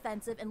so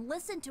defensive and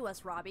listen to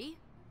us, Robbie.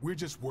 We're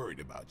just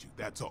worried about you,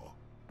 that's all.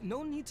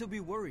 No need to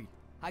be worried.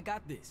 I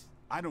got this.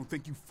 I don't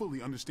think you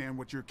fully understand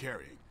what you're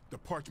carrying. The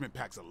parchment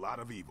packs a lot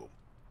of evil.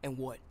 And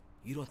what?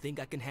 You don't think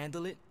I can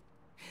handle it?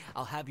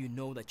 I'll have you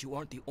know that you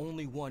aren't the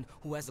only one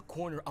who has a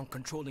corner on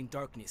controlling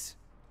darkness.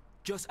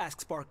 Just ask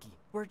Sparky.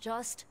 We're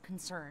just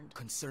concerned.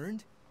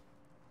 Concerned?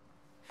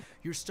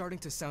 You're starting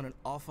to sound an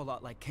awful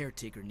lot like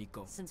Caretaker,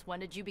 Nico. Since when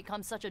did you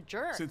become such a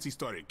jerk? Since he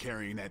started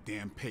carrying that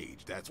damn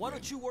page, that's Why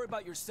don't you worry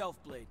about yourself,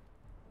 Blade?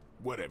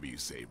 Whatever you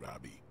say,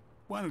 Robbie.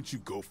 Why don't you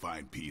go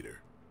find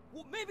Peter?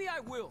 Well, maybe I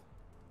will.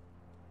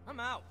 I'm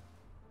out.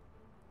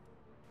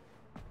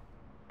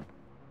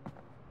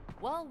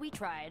 Well, we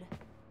tried.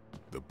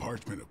 The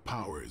Parchment of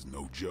Power is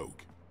no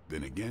joke.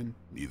 Then again,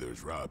 neither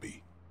is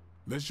Robbie.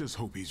 Let's just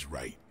hope he's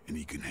right and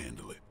he can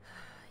handle it.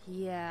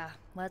 Yeah,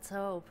 let's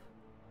hope.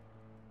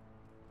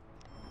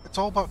 It's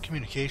all about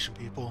communication,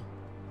 people.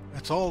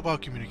 It's all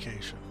about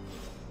communication.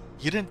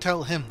 You didn't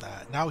tell him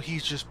that. Now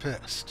he's just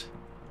pissed.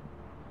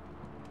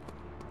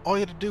 All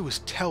you had to do was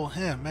tell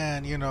him,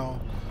 man, you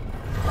know,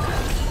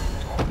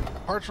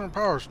 Parchment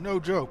Powers, no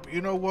joke.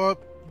 You know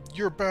what?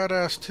 You're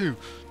badass too.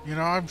 You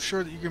know, I'm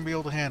sure that you're going to be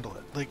able to handle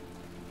it. Like,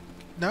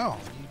 no.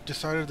 You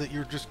decided that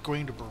you're just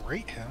going to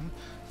berate him.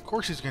 Of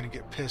course he's going to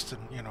get pissed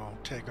and, you know,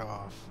 take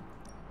off.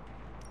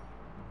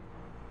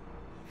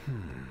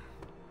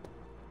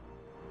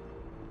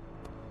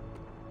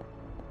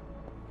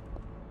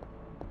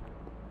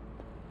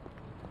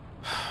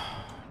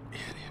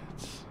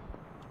 Idiots.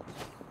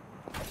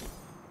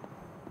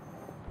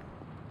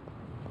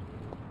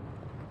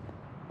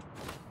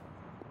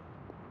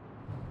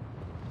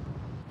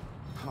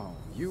 Oh,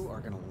 you are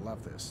gonna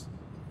love this.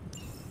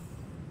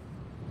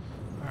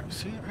 Alright,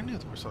 see, I knew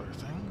there was other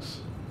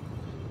things.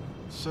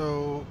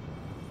 So,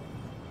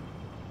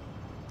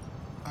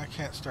 I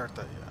can't start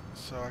that yet,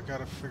 so I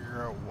gotta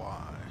figure out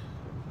why.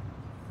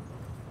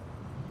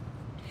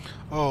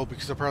 Oh,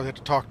 because I probably had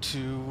to talk to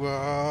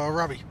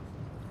Robbie.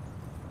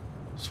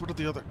 So what are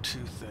the other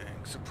two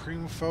things?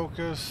 Supreme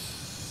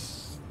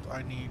Focus.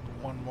 I need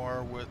one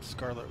more with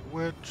Scarlet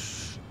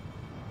Witch.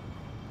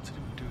 Does it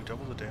even do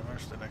double the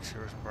damage the next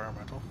hero's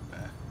environmental?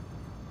 Nah.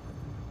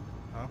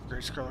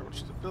 Upgrade Scarlet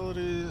Witch's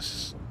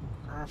abilities.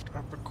 Craft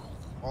epic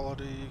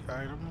quality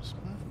items.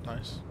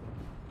 Nice.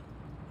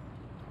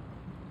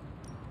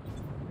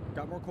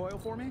 Got more coil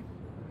for me?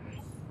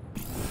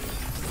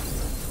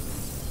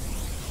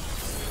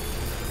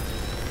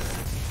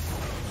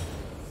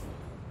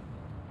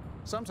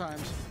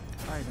 Sometimes,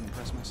 I even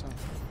impress myself.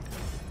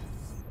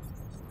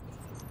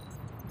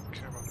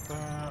 Okay, about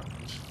that.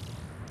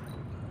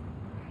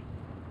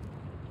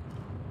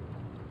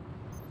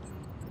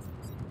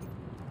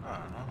 I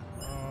don't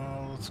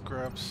know. Let's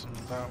grab some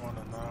of that one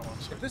and that one.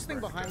 So If this thing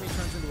behind me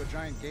turns into a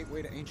giant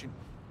gateway to ancient...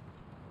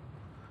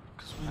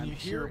 Because we need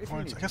hero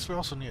points. I guess we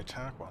also need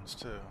attack ones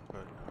too,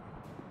 but...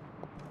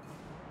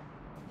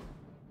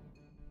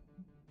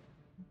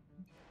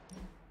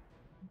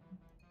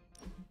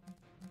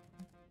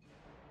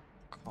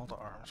 Call to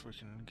arms we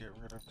can get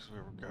rid of because we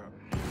ever got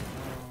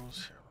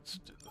those. Here, let's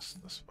do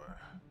this way.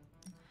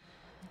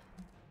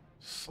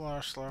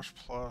 //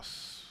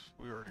 plus.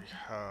 We already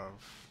have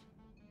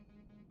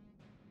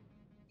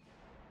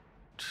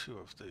 2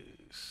 of these,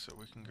 so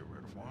we can get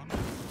rid of one.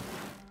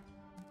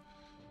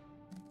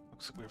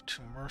 Looks like we have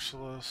 2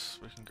 merciless.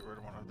 We can get rid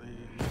of one of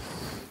these.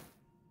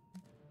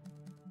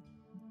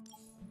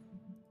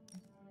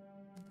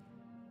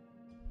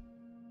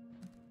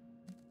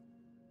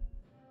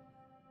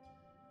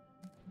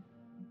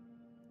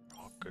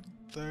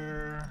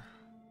 there.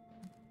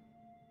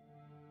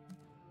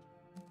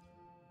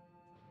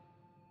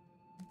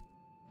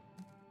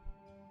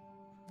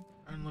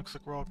 And looks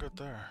like we're all good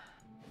there.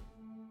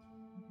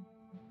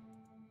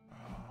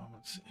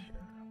 Let's see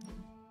here.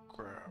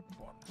 Grab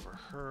one for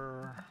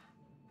her.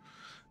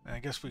 And I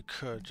guess we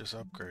could just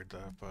upgrade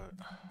that, but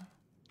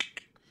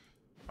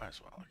might as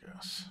well, I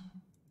guess.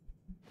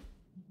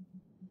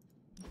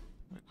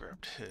 We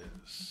grabbed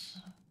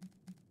his.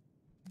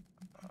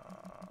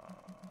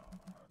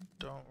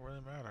 Don't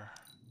really matter.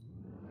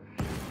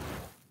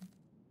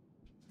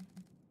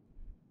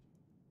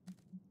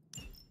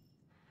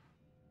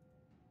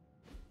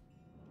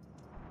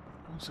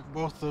 Looks like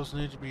both those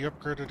need to be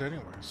upgraded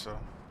anyway, so.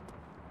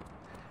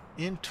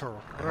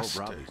 Interesting. I hope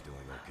Robbie's doing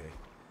okay.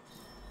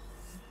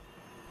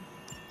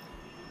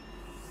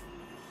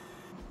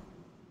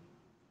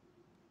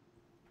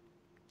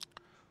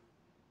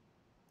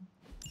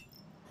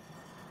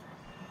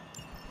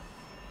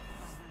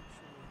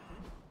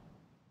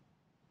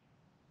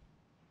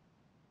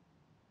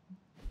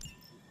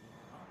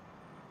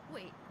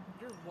 Wait,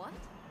 you're what?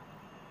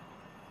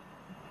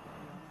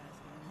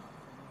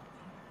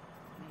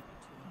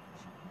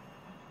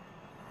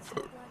 So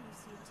glad you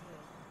see it too.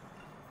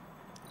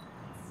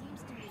 It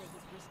seems to me that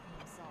he's risking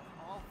himself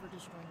all for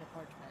destroying the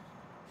parchment.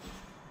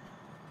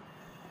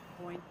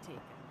 Point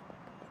taken.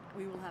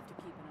 We will have to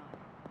keep an eye.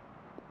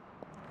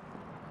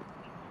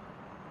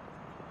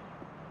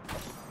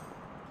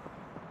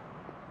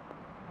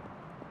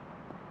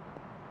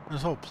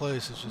 This whole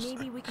place is just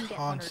Maybe we a can get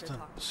Hunter to constant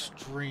talk to him,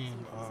 stream see if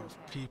he's of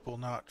okay. people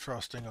not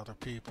trusting other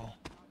people.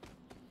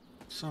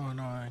 So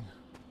annoying.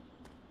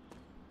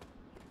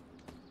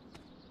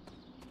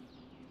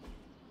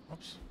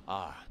 Oops.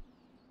 Ah.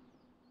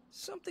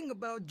 Something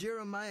about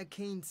Jeremiah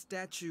Kane's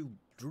statue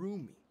drew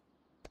me.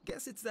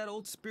 Guess it's that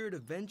old Spirit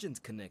of Vengeance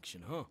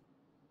connection, huh?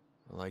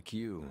 Like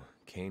you,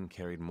 Kane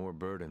carried more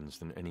burdens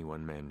than any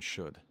one man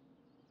should.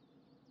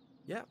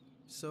 Yeah,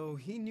 so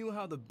he knew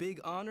how the big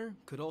honor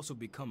could also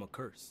become a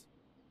curse.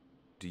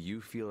 Do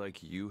you feel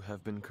like you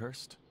have been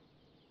cursed?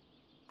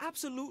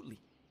 Absolutely.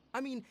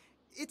 I mean,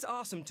 it's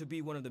awesome to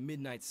be one of the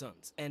Midnight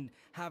Suns and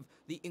have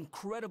the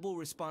incredible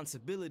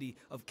responsibility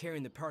of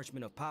carrying the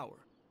Parchment of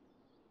Power.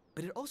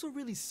 But it also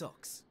really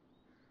sucks.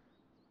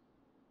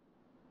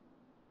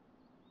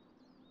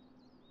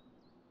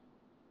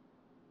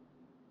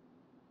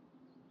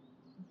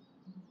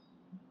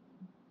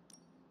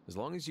 As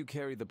long as you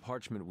carry the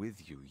parchment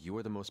with you, you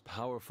are the most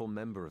powerful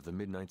member of the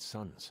Midnight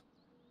Suns.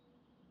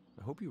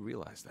 I hope you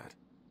realize that.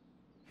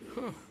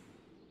 Huh.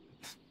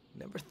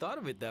 Never thought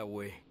of it that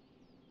way.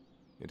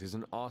 It is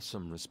an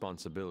awesome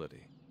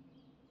responsibility.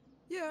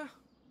 Yeah,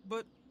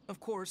 but of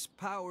course,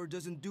 power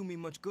doesn't do me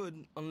much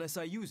good unless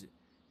I use it.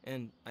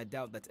 And I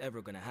doubt that's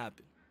ever gonna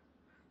happen.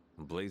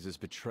 Blaze's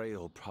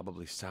betrayal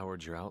probably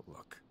soured your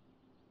outlook.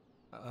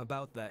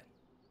 About that.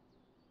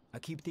 I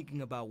keep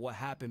thinking about what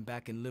happened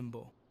back in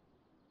Limbo.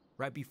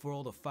 Right before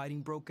all the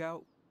fighting broke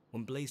out,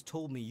 when Blaze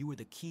told me you were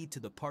the key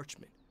to the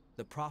parchment,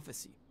 the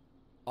prophecy,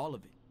 all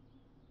of it.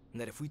 And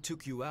that if we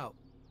took you out,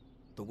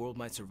 the world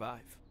might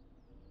survive.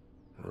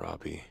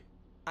 Robbie.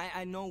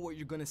 I know what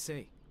you're gonna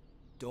say.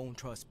 Don't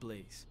trust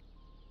Blaze.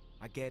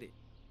 I get it.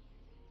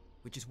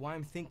 Which is why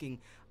I'm thinking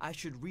I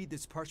should read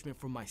this parchment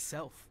for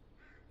myself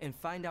and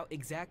find out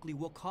exactly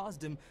what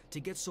caused him to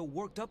get so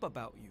worked up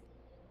about you.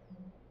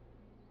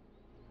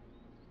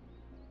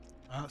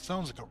 That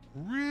sounds like a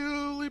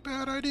really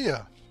bad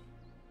idea.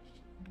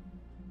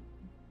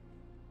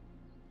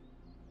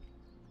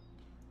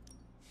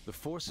 The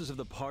forces of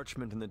the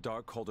parchment and the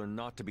Darkhold are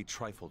not to be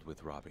trifled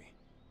with, Robbie.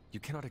 You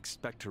cannot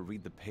expect to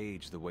read the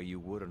page the way you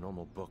would a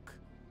normal book.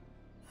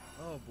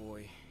 Oh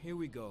boy, here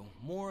we go.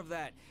 More of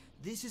that.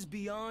 This is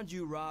beyond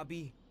you,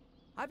 Robbie.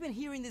 I've been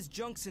hearing this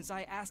junk since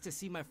I asked to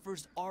see my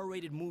first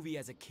R-rated movie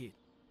as a kid.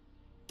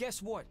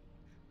 Guess what?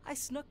 I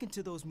snuck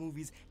into those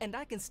movies and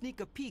I can sneak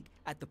a peek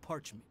at the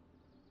parchment.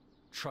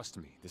 Trust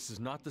me, this is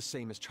not the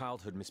same as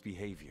childhood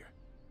misbehavior.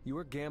 You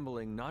are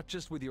gambling not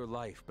just with your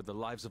life, but the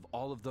lives of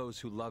all of those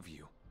who love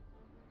you.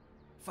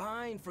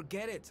 Fine,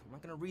 forget it. I'm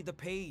not gonna read the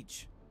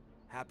page.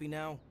 Happy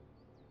now?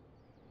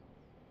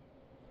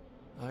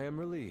 I am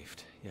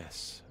relieved,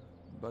 yes.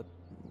 But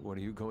what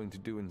are you going to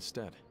do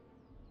instead?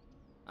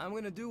 I'm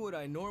gonna do what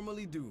I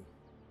normally do.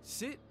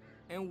 Sit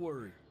and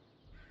worry.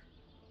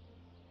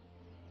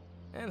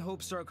 And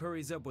hope Stark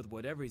hurries up with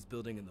whatever he's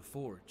building in the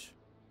forge.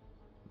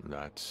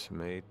 That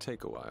may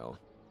take a while.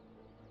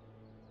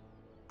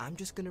 I'm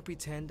just gonna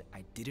pretend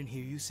I didn't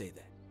hear you say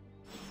that.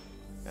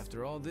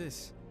 After all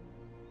this,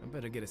 I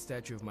better get a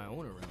statue of my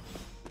own around.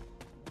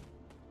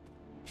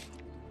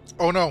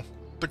 Oh no,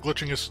 the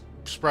glitching is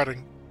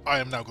spreading. I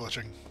am now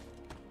glitching.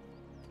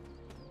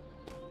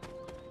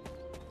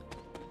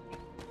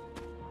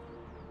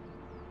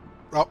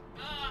 Oh.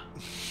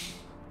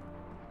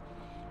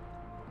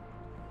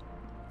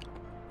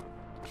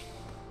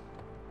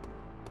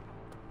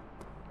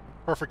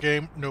 Perfect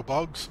game, no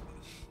bugs.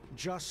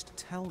 Just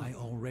tell me. I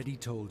already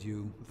told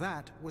you.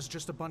 That was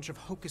just a bunch of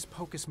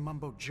hocus-pocus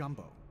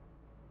mumbo-jumbo.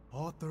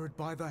 Authored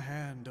by the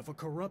hand of a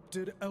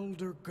corrupted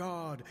elder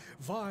god,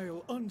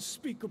 vile,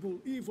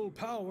 unspeakable evil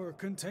power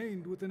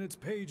contained within its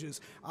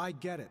pages. I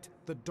get it.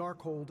 The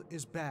Darkhold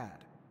is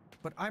bad.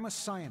 But I'm a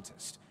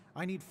scientist.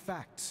 I need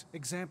facts,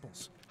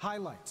 examples,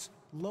 highlights,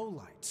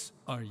 lowlights.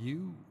 Are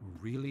you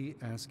really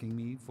asking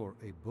me for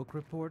a book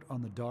report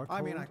on the Darkhold?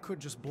 I mean, I could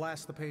just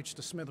blast the page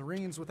to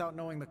smithereens without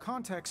knowing the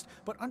context,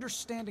 but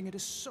understanding it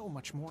is so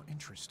much more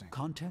interesting.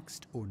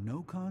 Context or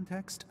no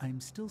context, I'm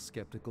still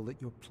skeptical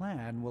that your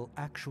plan will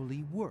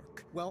actually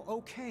work. Well,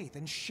 okay,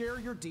 then share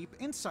your deep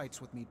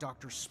insights with me,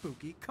 Dr.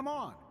 Spooky. Come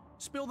on,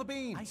 spill the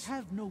beans. I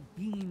have no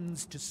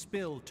beans to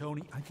spill,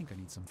 Tony. I think I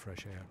need some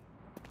fresh air.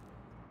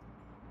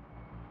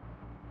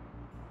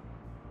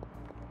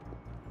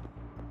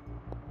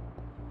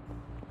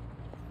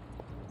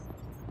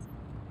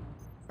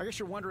 I guess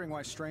you're wondering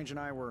why Strange and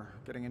I were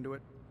getting into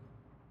it?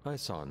 I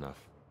saw enough.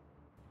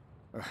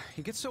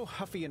 He gets so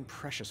huffy and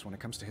precious when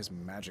it comes to his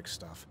magic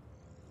stuff.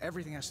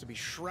 Everything has to be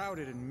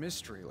shrouded in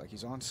mystery, like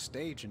he's on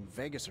stage in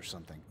Vegas or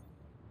something.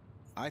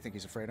 I think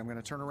he's afraid I'm going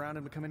to turn around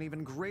and become an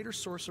even greater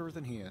sorcerer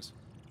than he is.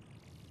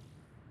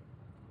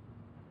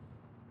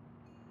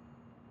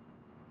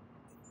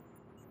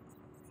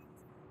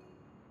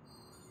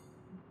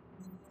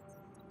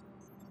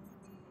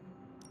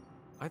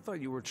 I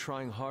thought you were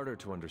trying harder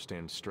to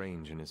understand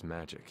Strange and his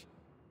magic.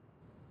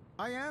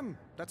 I am.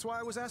 That's why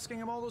I was asking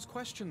him all those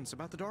questions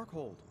about the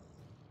Darkhold.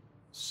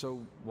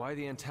 So, why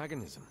the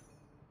antagonism?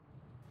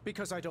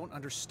 Because I don't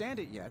understand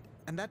it yet,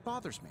 and that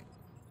bothers me.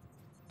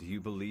 Do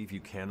you believe you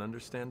can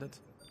understand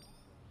it?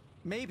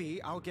 Maybe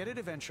I'll get it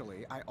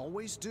eventually. I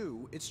always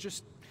do. It's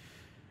just...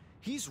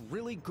 he's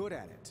really good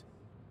at it.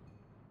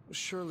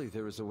 Surely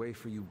there is a way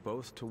for you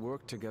both to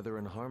work together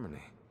in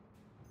harmony.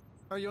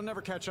 Oh, you'll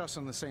never catch us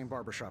in the same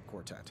barbershop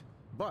quartet.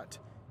 But,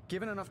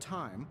 given enough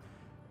time,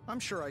 I'm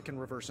sure I can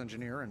reverse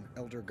engineer an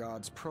Elder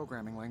God's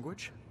programming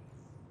language.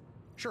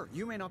 Sure,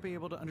 you may not be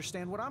able to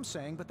understand what I'm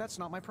saying, but that's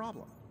not my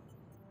problem.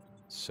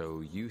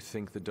 So you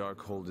think the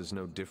Darkhold is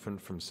no different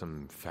from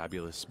some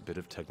fabulous bit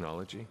of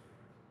technology?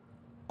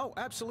 Oh,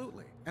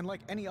 absolutely. And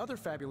like any other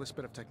fabulous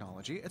bit of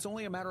technology, it's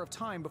only a matter of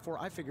time before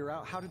I figure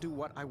out how to do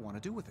what I want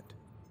to do with it.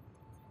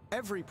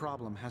 Every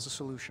problem has a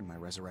solution, my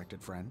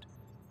resurrected friend.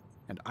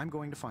 And I'm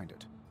going to find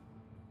it.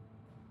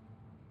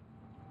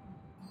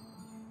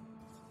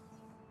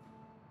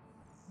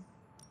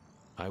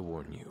 I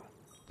warn you,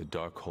 the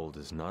Darkhold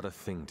is not a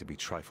thing to be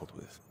trifled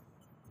with.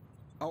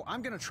 Oh,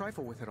 I'm gonna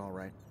trifle with it, all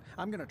right.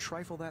 I'm gonna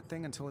trifle that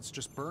thing until it's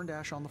just burned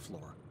ash on the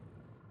floor.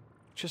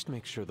 Just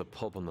make sure the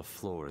pulp on the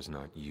floor is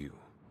not you.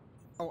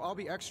 Oh, I'll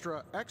be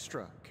extra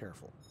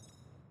careful.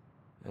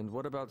 And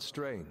what about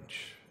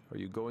Strange? Are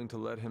you going to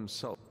let him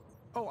self?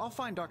 Oh, I'll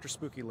find Dr.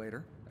 Spooky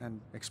later,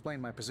 and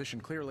explain my position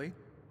clearly.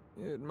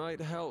 It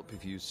might help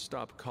if you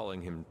stop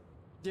calling him...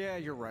 Yeah,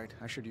 you're right.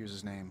 I should use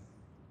his name.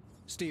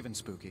 Stephen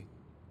Spooky.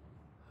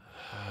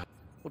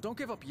 Well, don't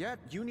give up yet.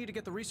 You need to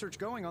get the research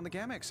going on the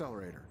Gamma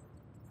Accelerator.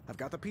 I've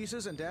got the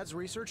pieces and Dad's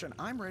research, and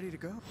I'm ready to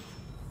go.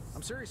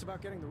 I'm serious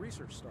about getting the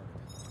research started.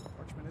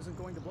 Parchment isn't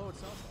going to blow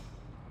itself up.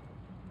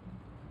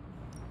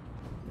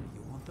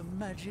 You want the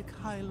magic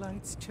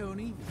highlights,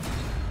 Tony?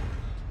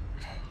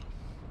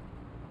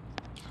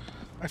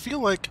 I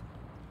feel like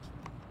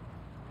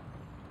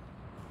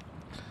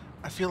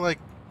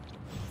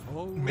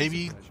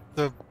maybe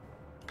the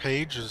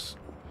page is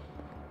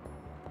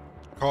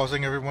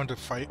causing everyone to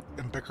fight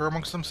and bicker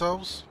amongst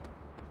themselves.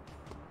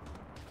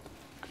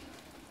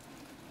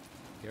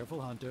 Careful,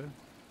 Hunter.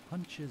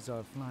 Hunches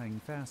are flying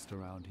fast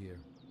around here.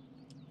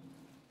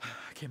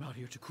 I came out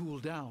here to cool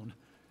down.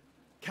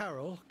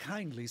 Carol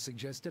kindly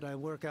suggested I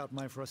work out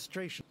my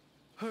frustration.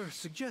 Her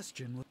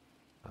suggestion was...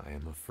 I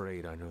am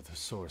afraid I know the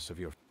source of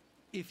your...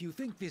 If you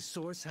think this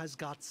source has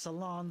got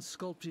salon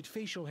sculpted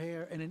facial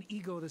hair and an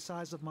ego the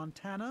size of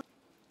Montana...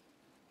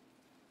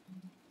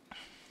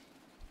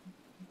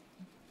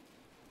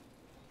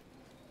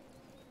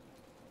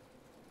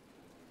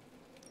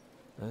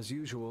 As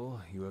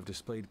usual, you have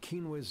displayed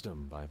keen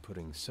wisdom by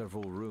putting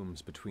several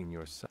rooms between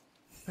yourselves.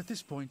 At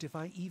this point, if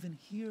I even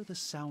hear the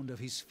sound of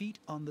his feet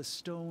on the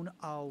stone,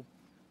 I'll...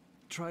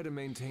 Try to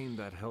maintain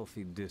that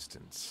healthy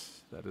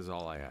distance. That is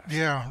all I ask.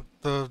 Yeah,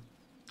 the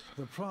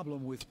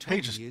problem with Tony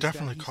page is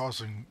definitely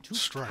causing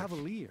strife.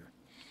 Cavalier.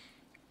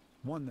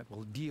 One that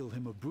will deal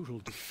him a brutal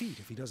defeat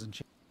if he doesn't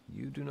change.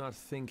 You do not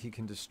think he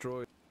can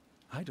destroy...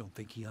 I don't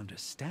think he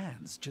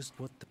understands just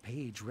what the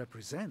page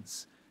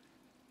represents.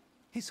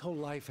 His whole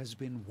life has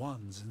been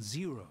ones and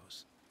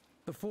zeros.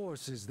 The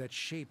forces that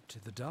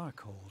shaped the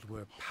Darkhold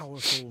were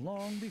powerful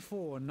long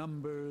before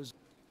numbers.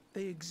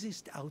 They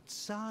exist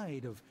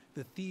outside of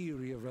the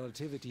theory of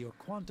relativity or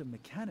quantum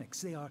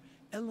mechanics. They are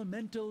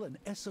elemental and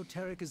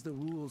esoteric as the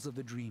rules of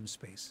the dream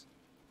space.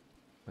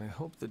 I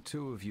hope the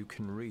two of you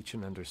can reach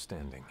an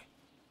understanding.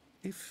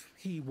 If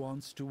he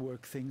wants to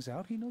work things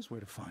out, he knows where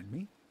to find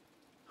me.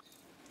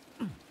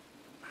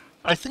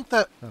 I think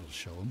that that'll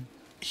show him.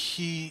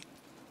 He,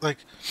 like,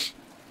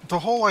 the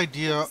whole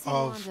idea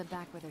of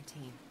back with her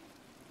team.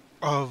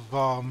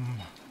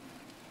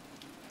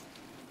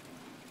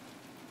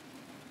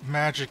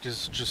 magic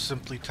is just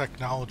simply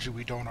technology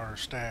we don't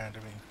understand. I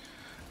mean,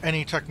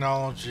 any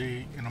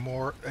technology in a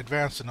more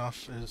advanced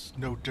enough is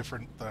no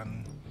different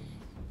than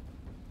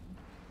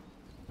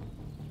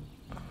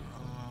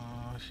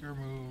your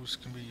moves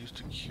can be used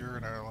to cure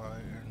an ally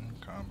in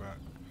combat.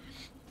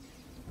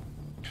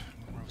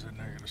 Removes the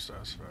negative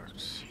status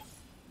effects.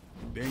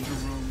 Danger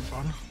room,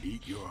 fun.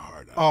 Eat your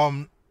heart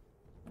out.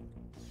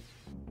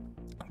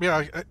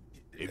 Yeah,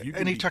 if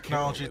any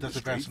technology that's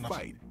advanced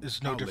enough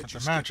is no different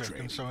than magic,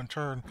 and so in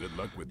turn, good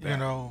luck with that. You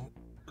know,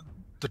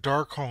 the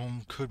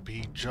Darkholme could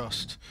be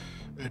just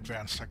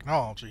advanced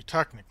technology,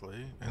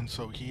 technically, and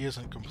so he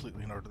isn't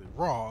completely and utterly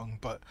wrong,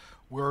 but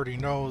we already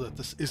know that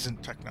this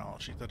isn't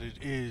technology, that it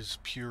is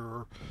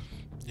pure,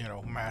 you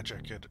know,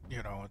 magic.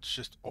 It's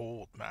just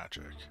old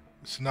magic.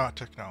 It's not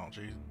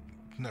technology.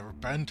 It's never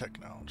been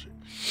technology.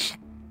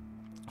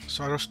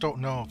 So I just don't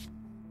know if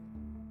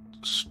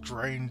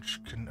Stark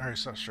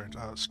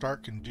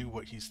can do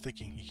what he's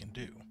thinking he can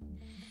do.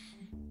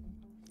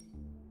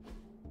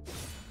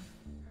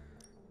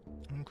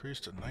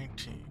 Increased to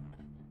 19.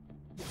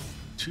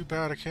 Too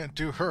bad I can't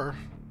do her.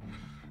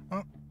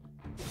 Oh,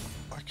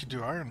 I could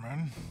do Iron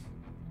Man.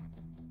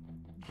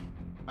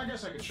 I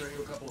guess I could show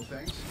you a couple of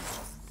things.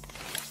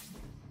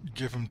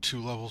 Give him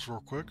 2 levels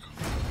real quick.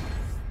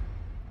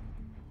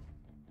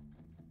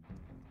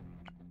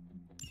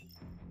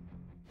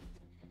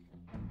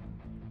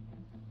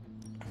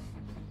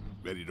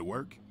 Ready to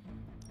work?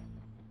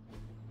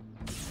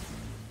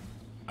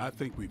 I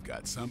think we've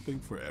got something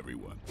for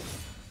everyone.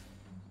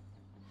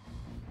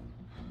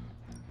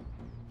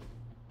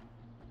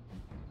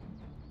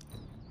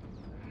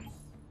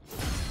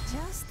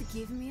 Just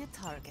give me a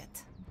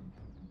target.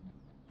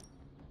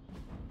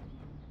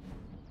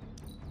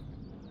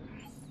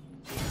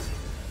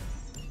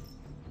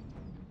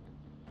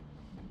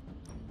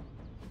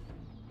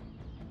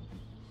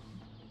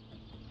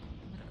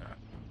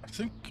 I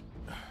think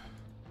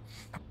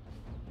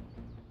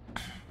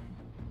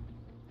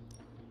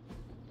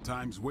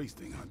time's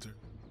wasting, Hunter.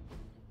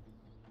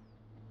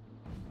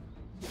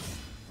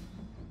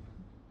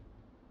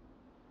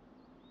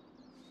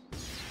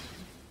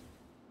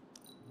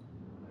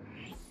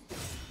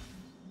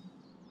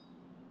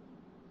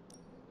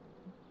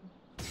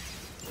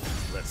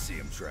 Let's see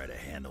him try to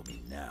handle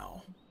me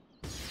now.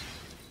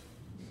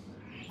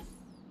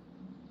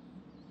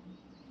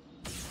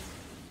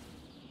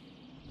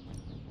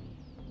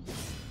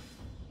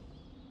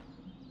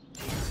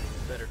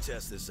 Better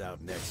test this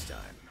out next time.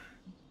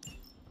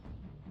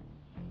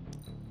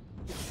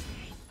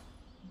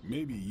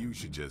 Maybe you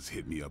should just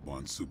hit me up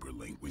on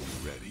Superlink when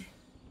you're ready.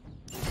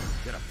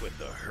 Gonna put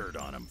the hurt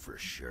on him for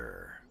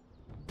sure.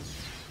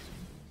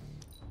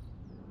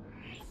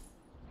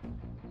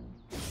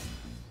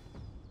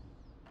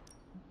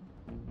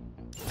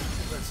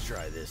 Let's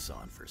try this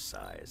on for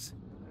size.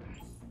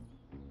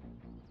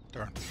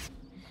 Darn.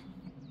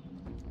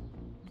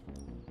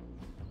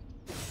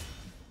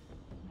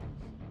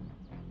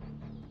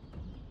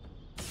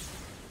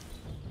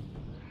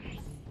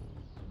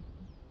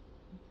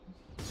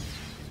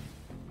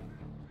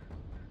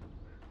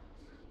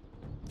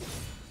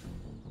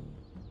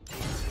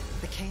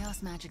 The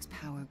Chaos Magic's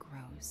power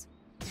grows.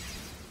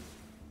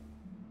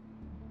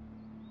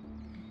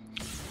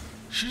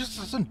 She just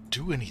doesn't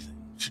do anything.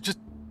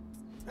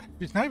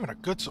 She's not even a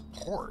good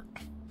support.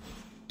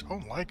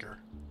 Don't like her.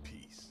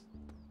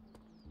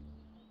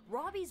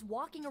 Robbie's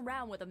walking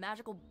around with a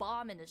magical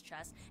bomb in his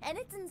chest, and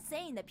it's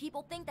insane that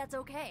people think that's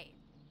okay.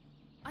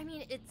 I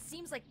mean, it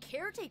seems like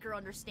Caretaker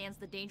understands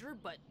the danger,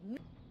 but...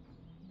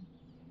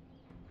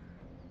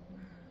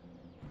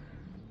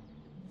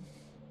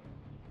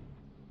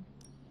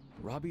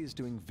 Robbie is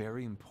doing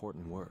very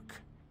important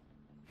work.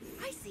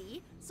 I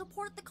see.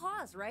 Support the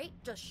cause, right?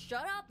 Just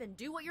shut up and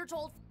do what you're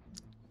told.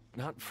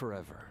 Not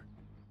forever.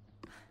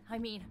 I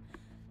mean,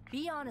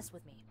 be honest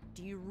with me.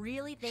 Do you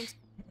really think...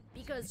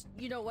 Because,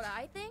 you know what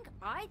I think?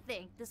 I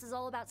think this is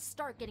all about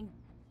Stark getting...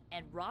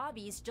 And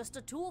Robbie's just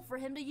a tool for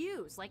him to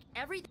use, like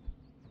everything...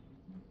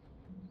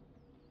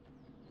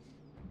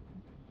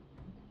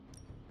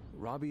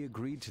 Robbie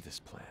agreed to this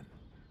plan.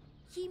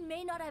 He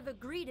may not have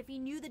agreed if he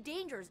knew the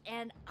dangers,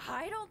 and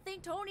I don't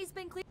think Tony's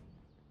been clear...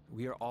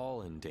 We are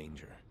all in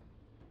danger.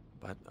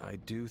 But I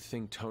do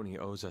think Tony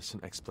owes us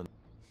an explanation.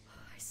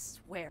 I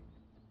swear.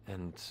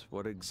 And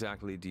what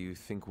exactly do you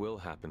think will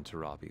happen to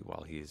Robbie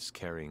while he is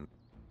carrying...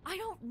 I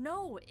don't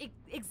know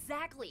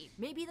exactly.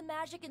 Maybe the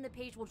magic in the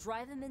page will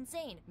drive him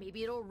insane.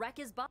 Maybe it'll wreck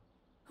his body.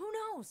 Who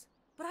knows?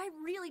 But I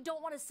really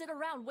don't want to sit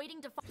around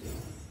waiting to find...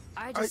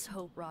 I just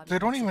hope Robbie... They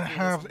don't even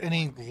have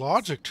any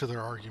logic to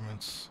their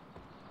arguments.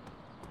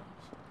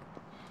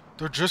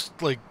 They're just,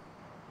 like,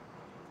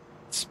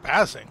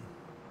 spazzing.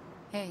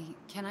 Hey,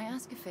 can I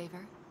ask a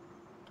favor?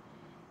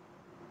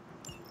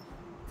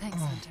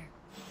 Thanks, Hunter.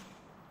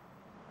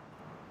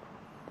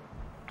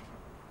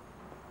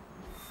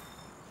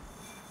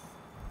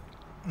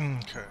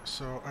 Okay,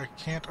 so I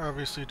can't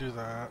obviously do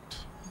that.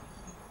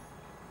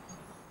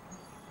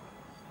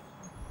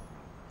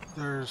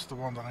 There's the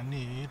one that I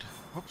need.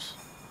 Whoops.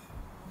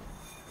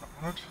 Not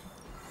wanted.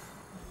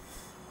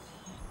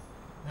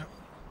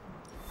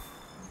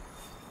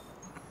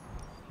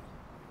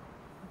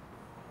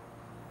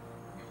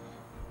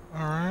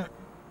 Alright.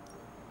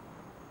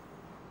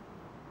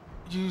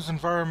 Use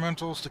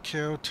environmentals to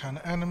KO 10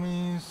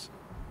 enemies.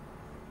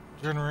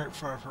 Generate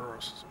 5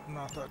 heroes.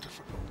 Not that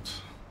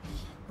difficult.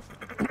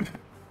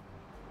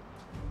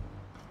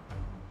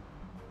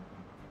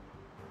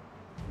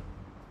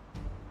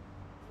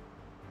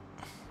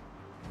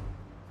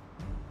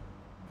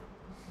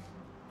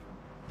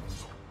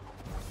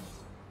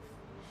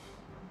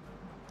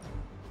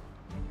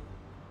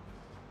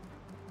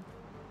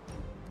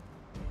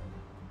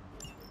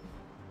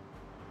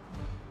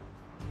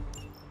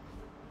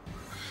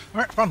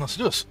 Alright, fine, let's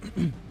do this.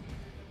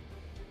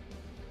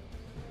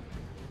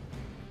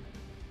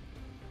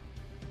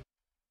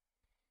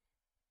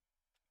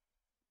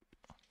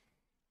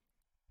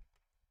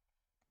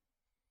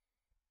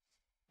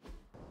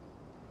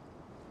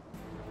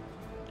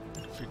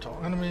 Defeat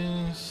all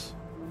enemies.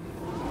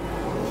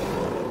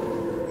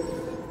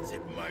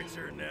 Zip my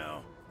turn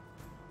now.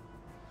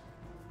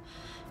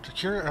 To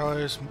cure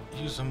allies,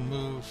 use a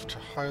move to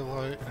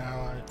highlight an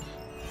ally.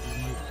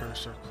 Move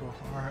cursor. Cool.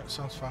 Alright,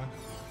 sounds fine.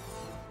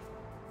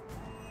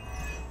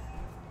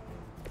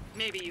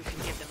 Maybe you can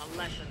give them a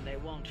lesson they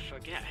won't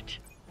forget.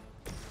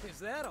 Is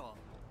that all?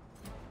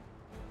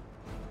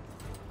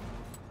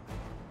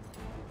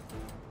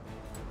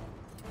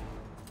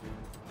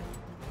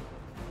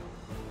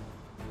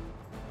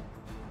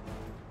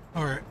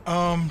 Alright,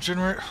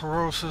 generate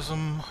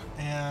heroism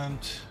and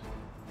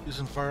use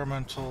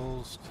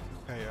environmentals to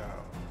pay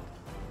out.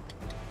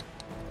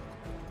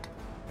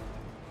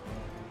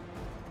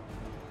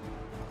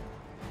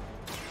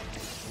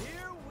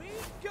 Here we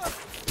go!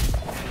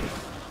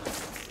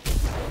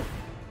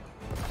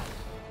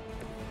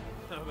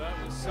 Now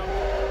that was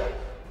something.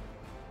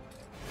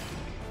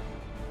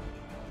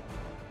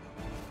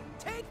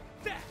 Take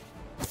that!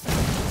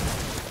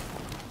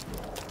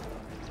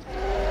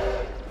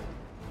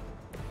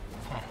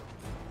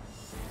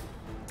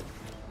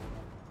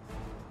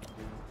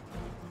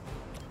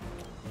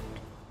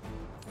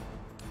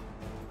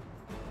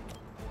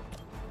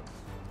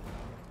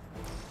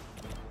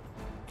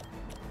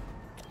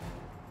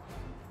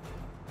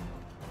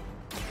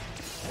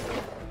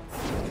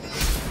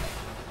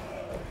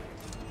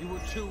 You were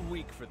too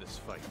weak for this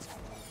fight.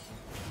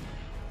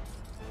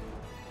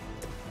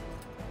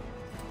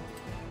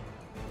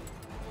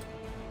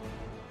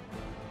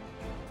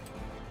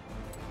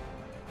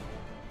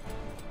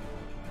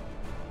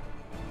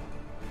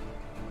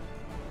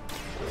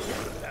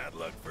 Bad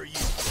luck for you.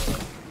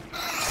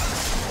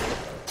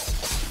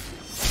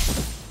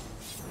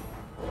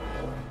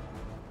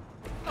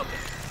 Okay,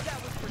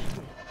 that was pretty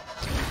cool.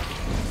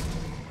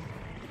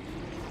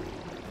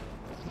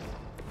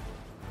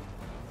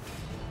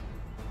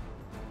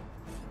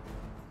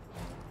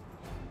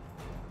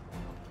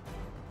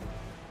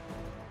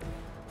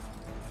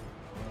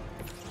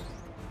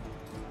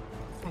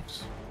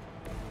 Oops.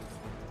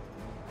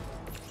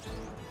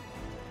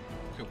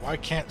 Okay, why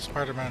can't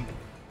Spider-Man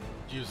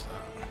use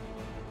that?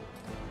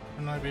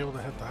 Wouldn't I be able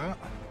to hit that?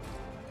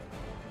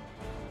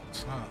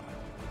 It's not.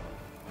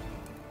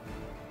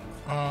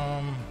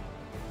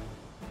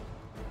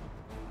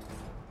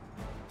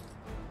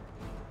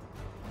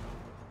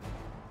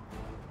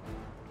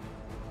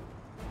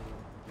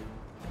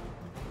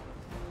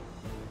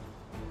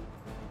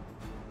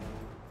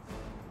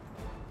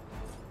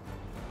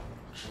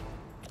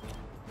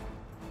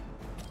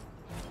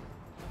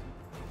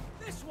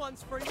 This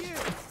one's for you!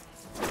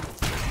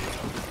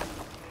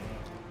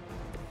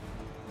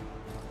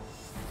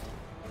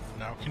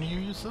 Now can you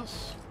use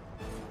this?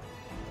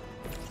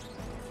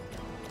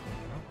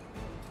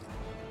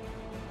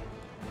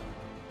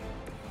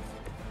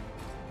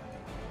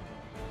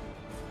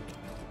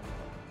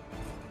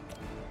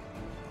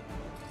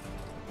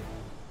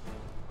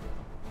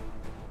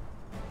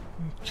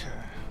 Okay.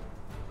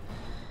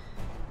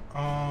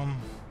 I'll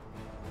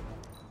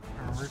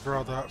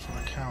redraw that for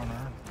the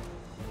counter.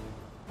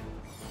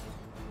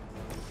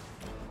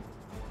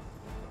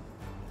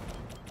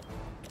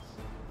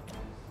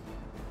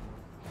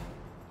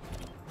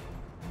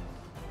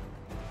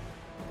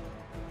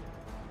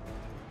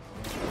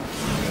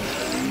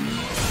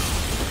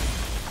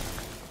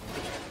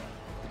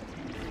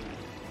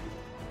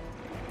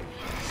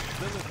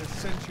 Lilith has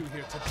sent you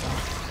here to die.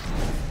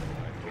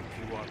 I hope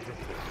you are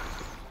prepared.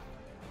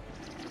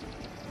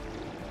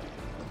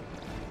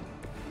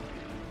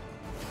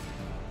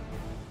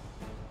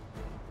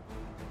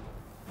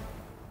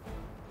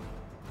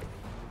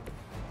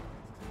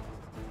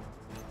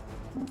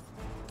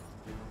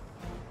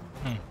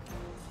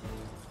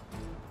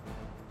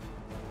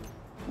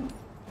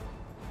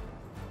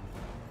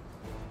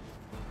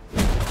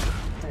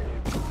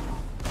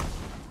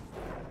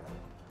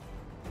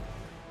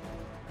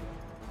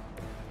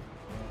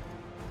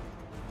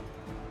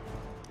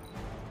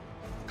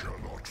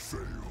 Come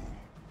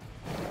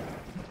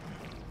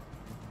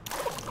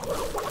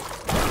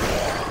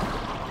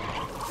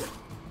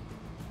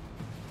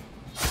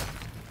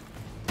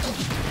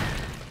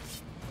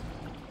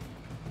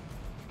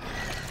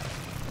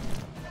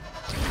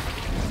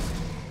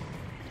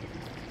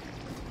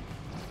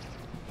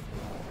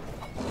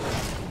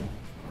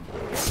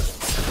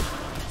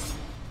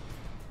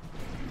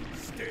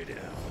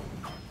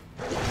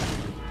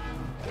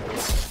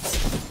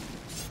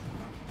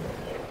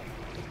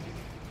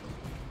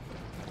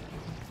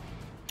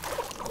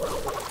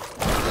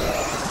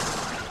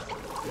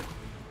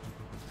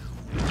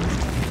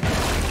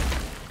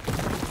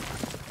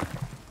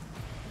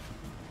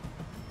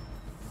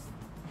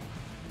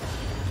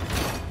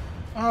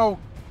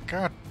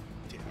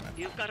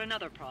got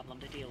another problem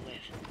to deal with.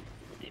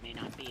 They may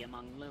not be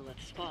among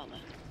Lilith's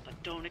fallen, but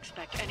don't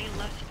expect any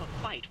less of a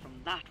fight from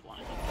that one.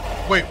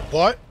 Wait,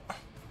 what?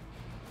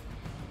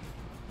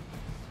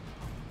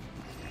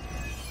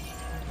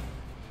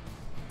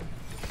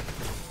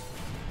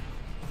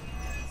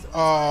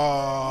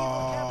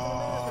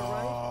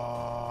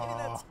 Maybe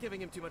that's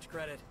giving him too much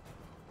credit.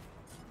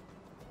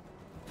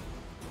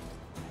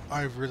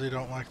 I really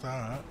don't like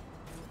that.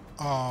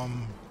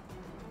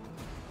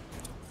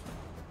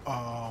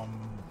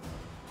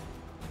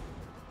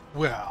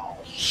 Well,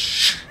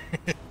 this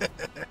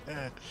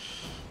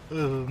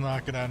is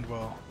not gonna end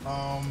well.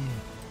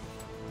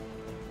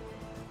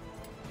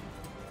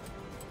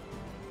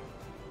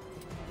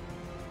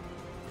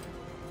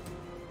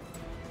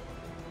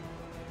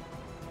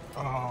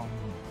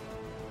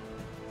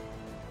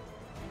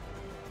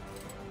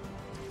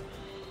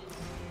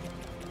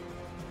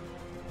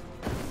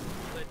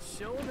 Let's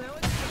show him how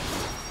it's done.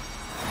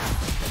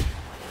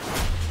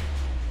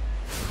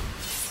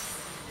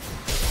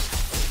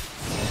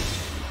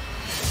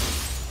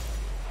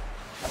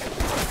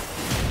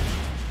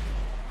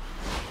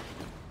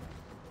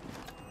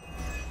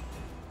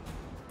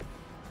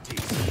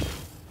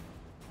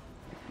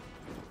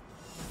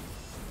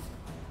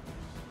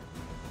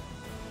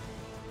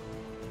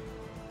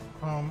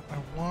 I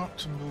want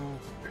to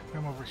move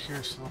him over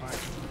here so that I can...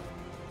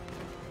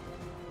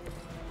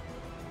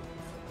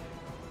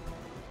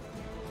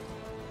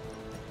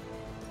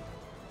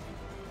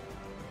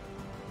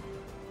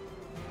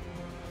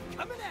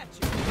 Coming at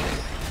you.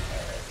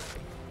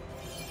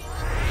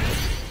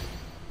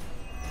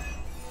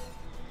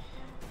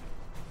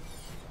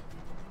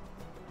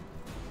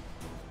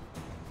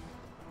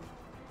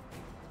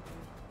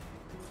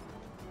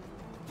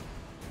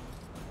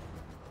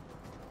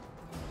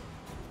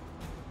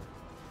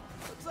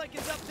 Looks like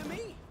it's up to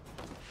me.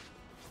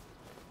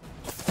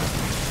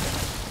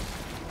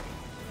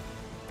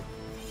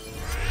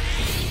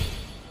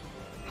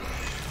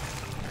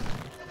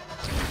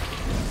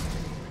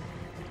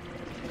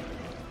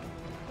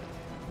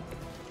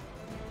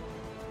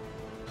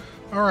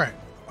 All right.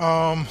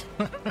 Oh,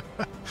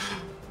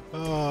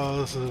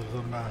 this is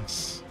a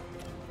mess.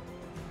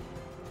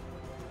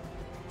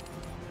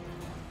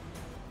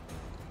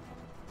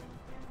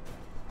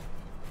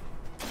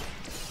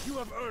 You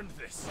have earned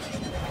this.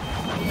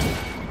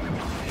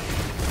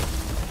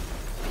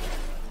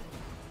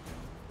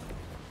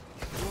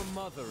 Your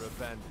mother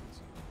abandons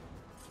you.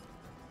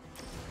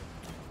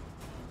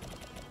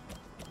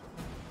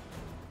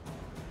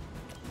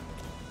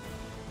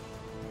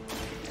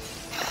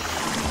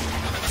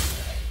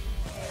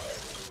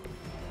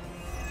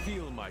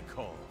 Feel my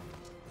call.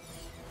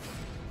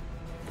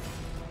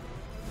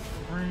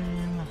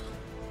 Green.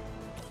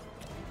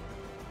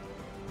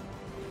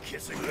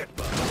 Kissing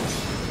goodbye.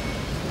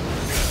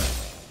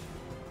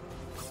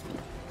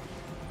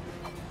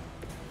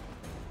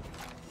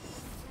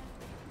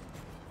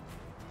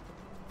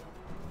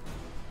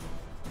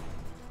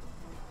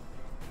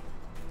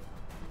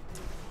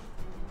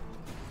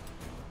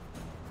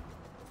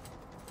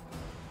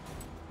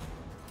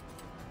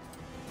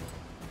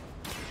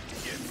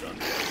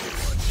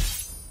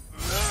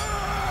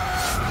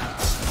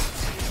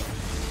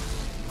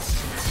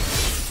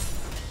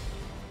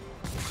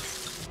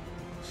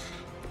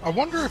 I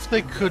wonder if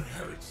they could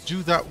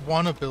do that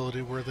one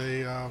ability where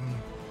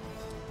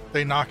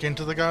they knock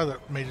into the guy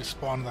that made it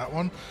spawn that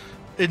one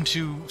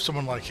into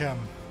someone like him.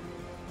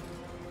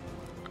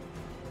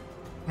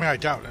 I mean, I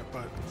doubt it,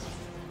 but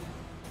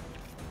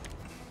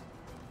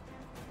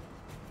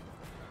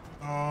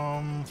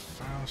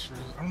fast.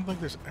 I don't think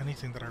there's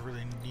anything that I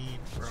really need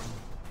from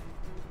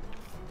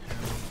him.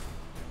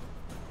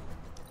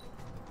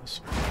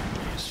 This would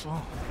be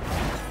useful.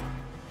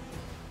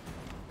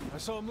 I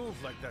saw a move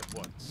like that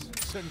once,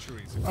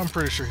 centuries ago. I'm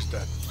pretty sure he's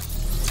dead.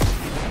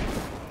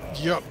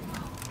 Yup.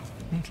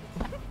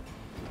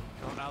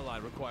 Our ally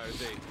requires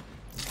aid.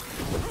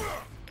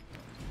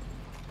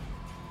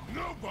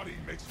 Nobody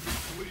makes me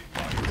bleed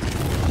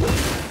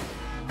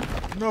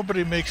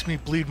Nobody makes me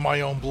bleed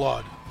my own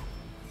blood.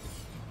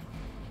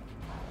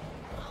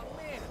 Oh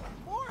man,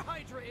 more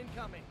Hydra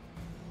incoming.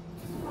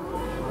 I'm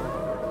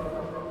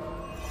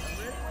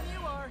ready when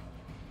you are.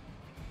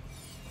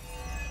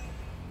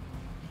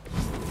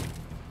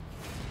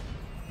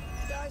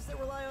 Guys that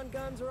rely on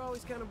guns are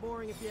always kind of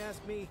boring if you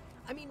ask me.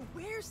 I mean,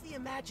 where's the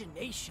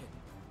imagination?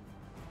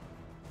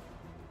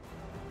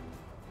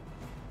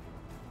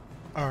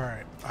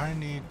 Alright, I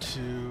need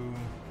to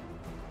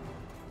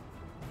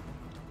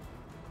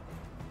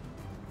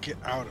get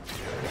out of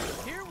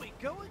here. Here we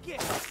go again.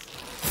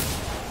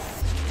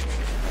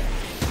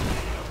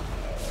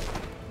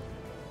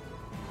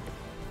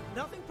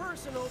 Nothing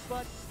personal,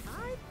 but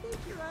I think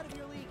you're out of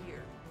your league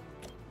here.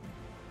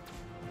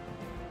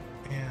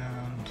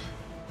 And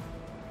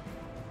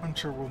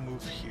Hunter will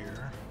move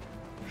here.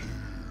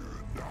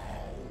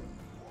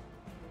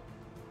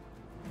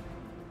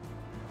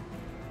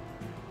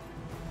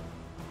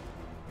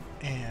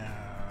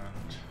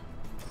 And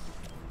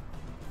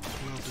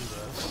we'll do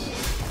this.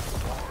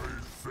 I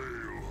fail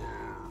her.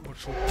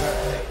 Which will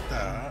detonate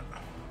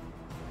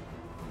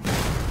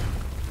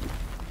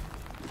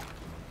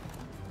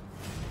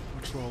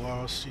which will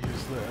allow us to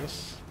use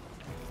this.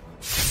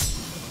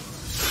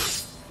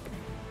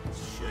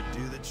 Should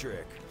do the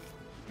trick.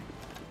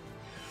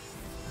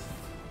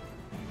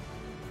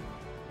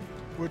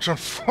 Which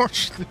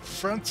unfortunately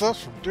prevents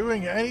us from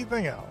doing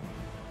anything else.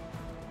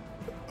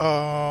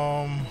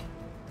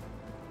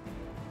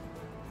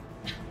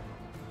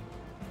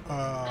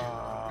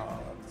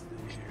 Let's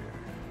see here.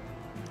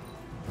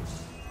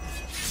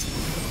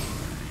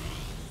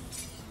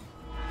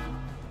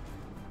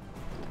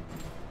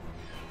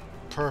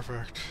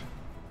 Perfect.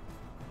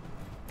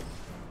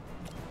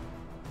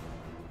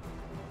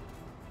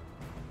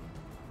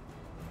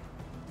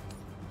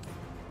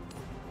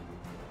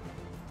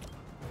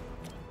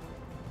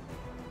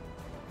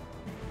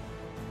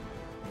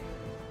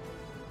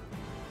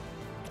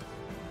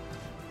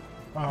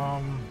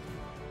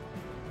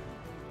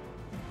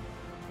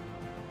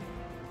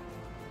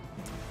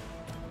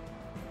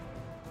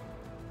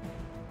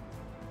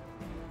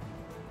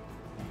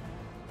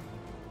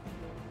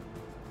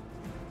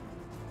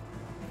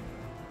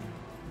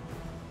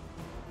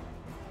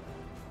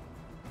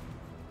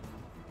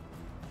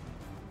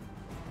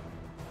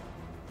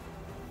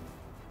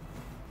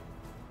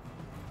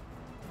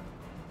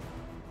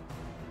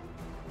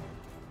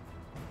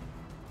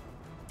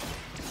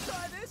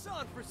 Try this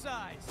on for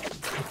size.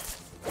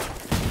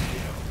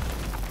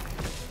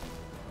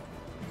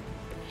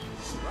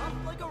 Drop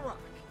like a rock.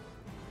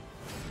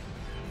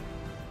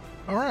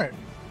 All right.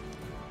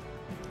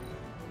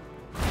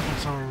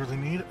 That's all we really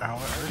need.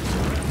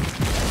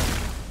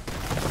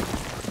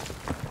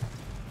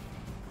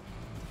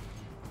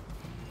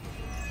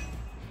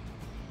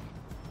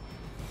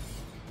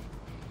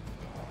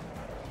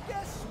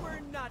 Guess we're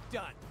not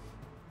done.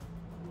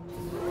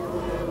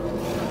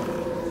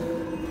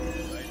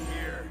 Right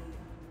here.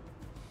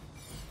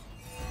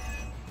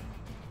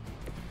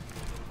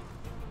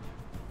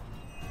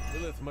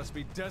 Lilith must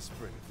be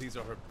desperate if these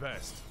are her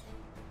best.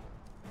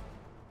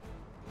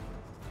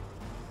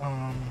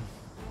 No.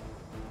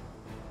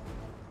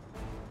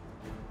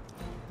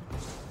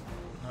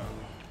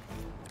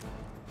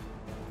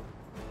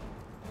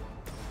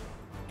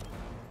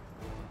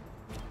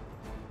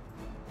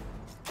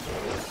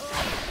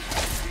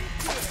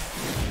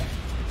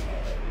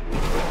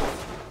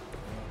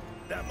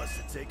 That must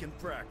have taken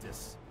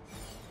practice.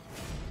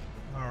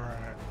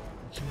 Alright.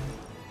 We can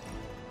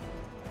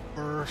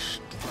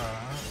burst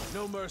that.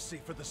 No mercy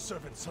for the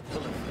servants of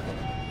Lilith.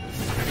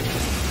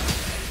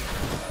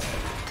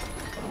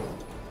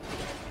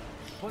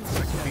 One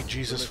second. Be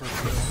Jesus for a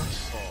few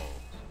minutes.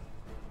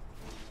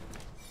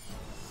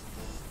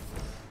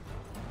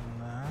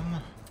 And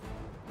then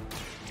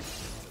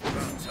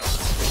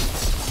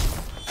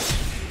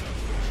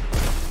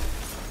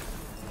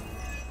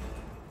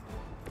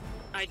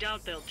I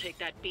doubt they'll take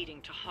that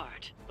beating to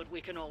heart, but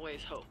we can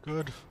always hope.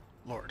 good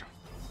Lord.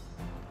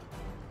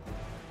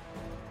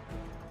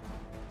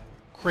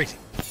 Crazy.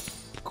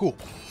 Cool.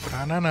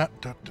 Banana.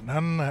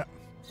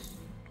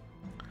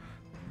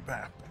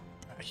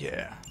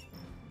 Yeah.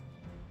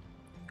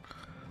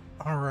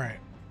 Alright.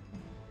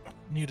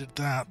 Needed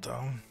that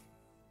though.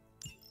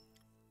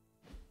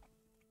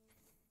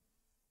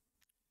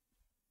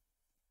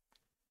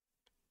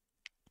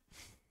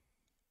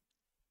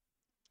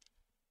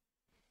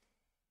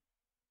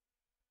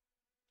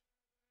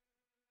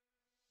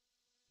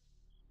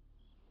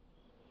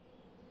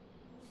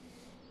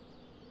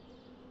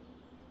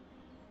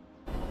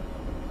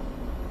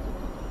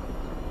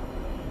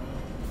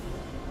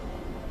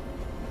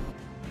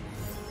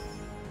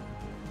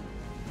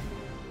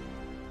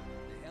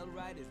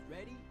 Is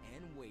ready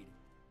and waiting.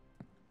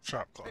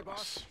 Shop Hey, class.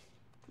 boss.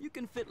 You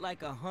can fit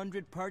like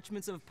 100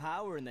 parchments of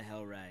power in the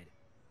Hell Ride.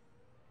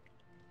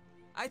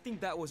 I think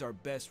that was our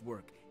best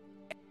work.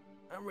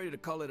 I'm ready to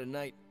call it a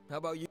night. How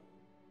about you?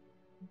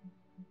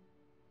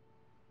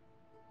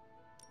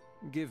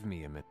 Give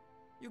me a minute.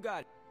 You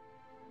got it.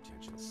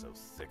 Tension's so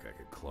thick I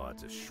could claw it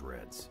to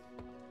shreds.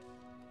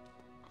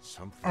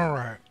 Something.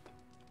 Alright.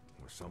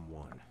 Or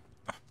someone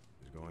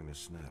is going to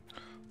snap.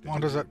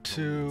 Wanda's at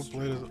 2,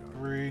 Blade is at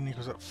 3,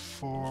 Nico's at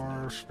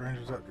 4,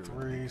 Stranger's at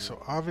 3,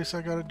 so obviously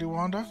I gotta do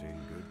Wanda.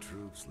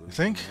 You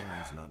think?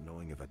 Not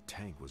knowing if a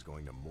tank was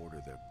going to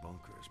mortar their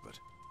bunkers, but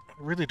I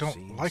really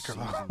don't like her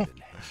though.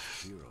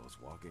 heroes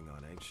walking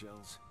on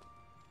eggshells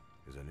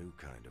is a new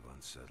kind of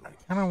unsettling.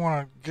 I kinda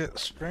wanna get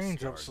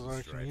Strange up so that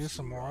I can use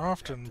him more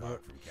often,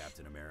 but from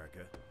Captain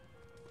America.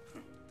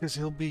 because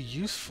he'll be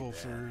useful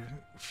for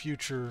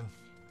future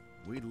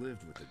We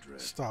lived with the dread.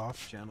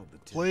 stuff. Channeled the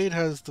tension. Blade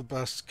has the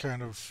best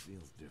kind of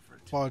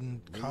different. fun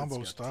Lilith's combo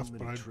got stuff, too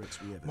but many I'd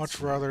tricks we haven't much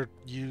seen. rather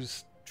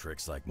use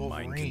Tricks like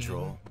Wolverine, mind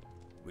control.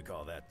 We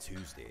call that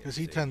Tuesday. because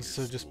he tends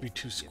to just be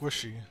too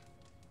squishy.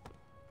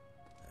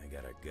 I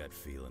got a gut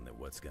feeling that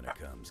what's gonna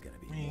come is gonna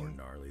be more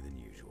gnarly than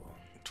usual.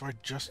 Do I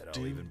just That I'll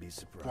do even be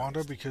surprised.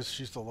 Wanda because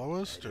she's the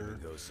lowest, I'd or even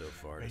go so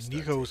far I to mean, start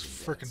Nico's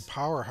taking freaking bets.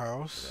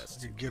 powerhouse?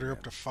 That's You could too get her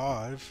up to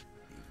 5.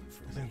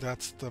 I think me.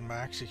 that's the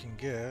max you can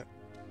get.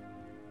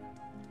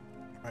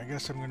 I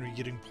guess I'm going to be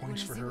getting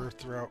points for her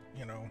throughout,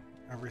 you know,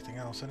 everything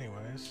else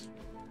anyways.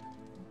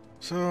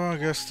 So I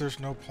guess there's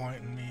no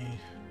point in me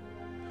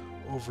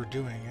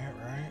overdoing it,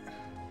 right?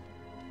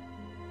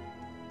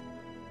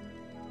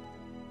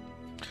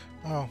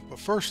 Oh, but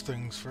first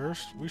things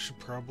first, we should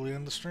probably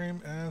end the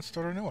stream and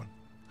start a new one.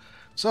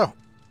 So,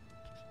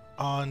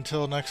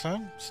 until next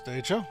time,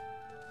 stay chill.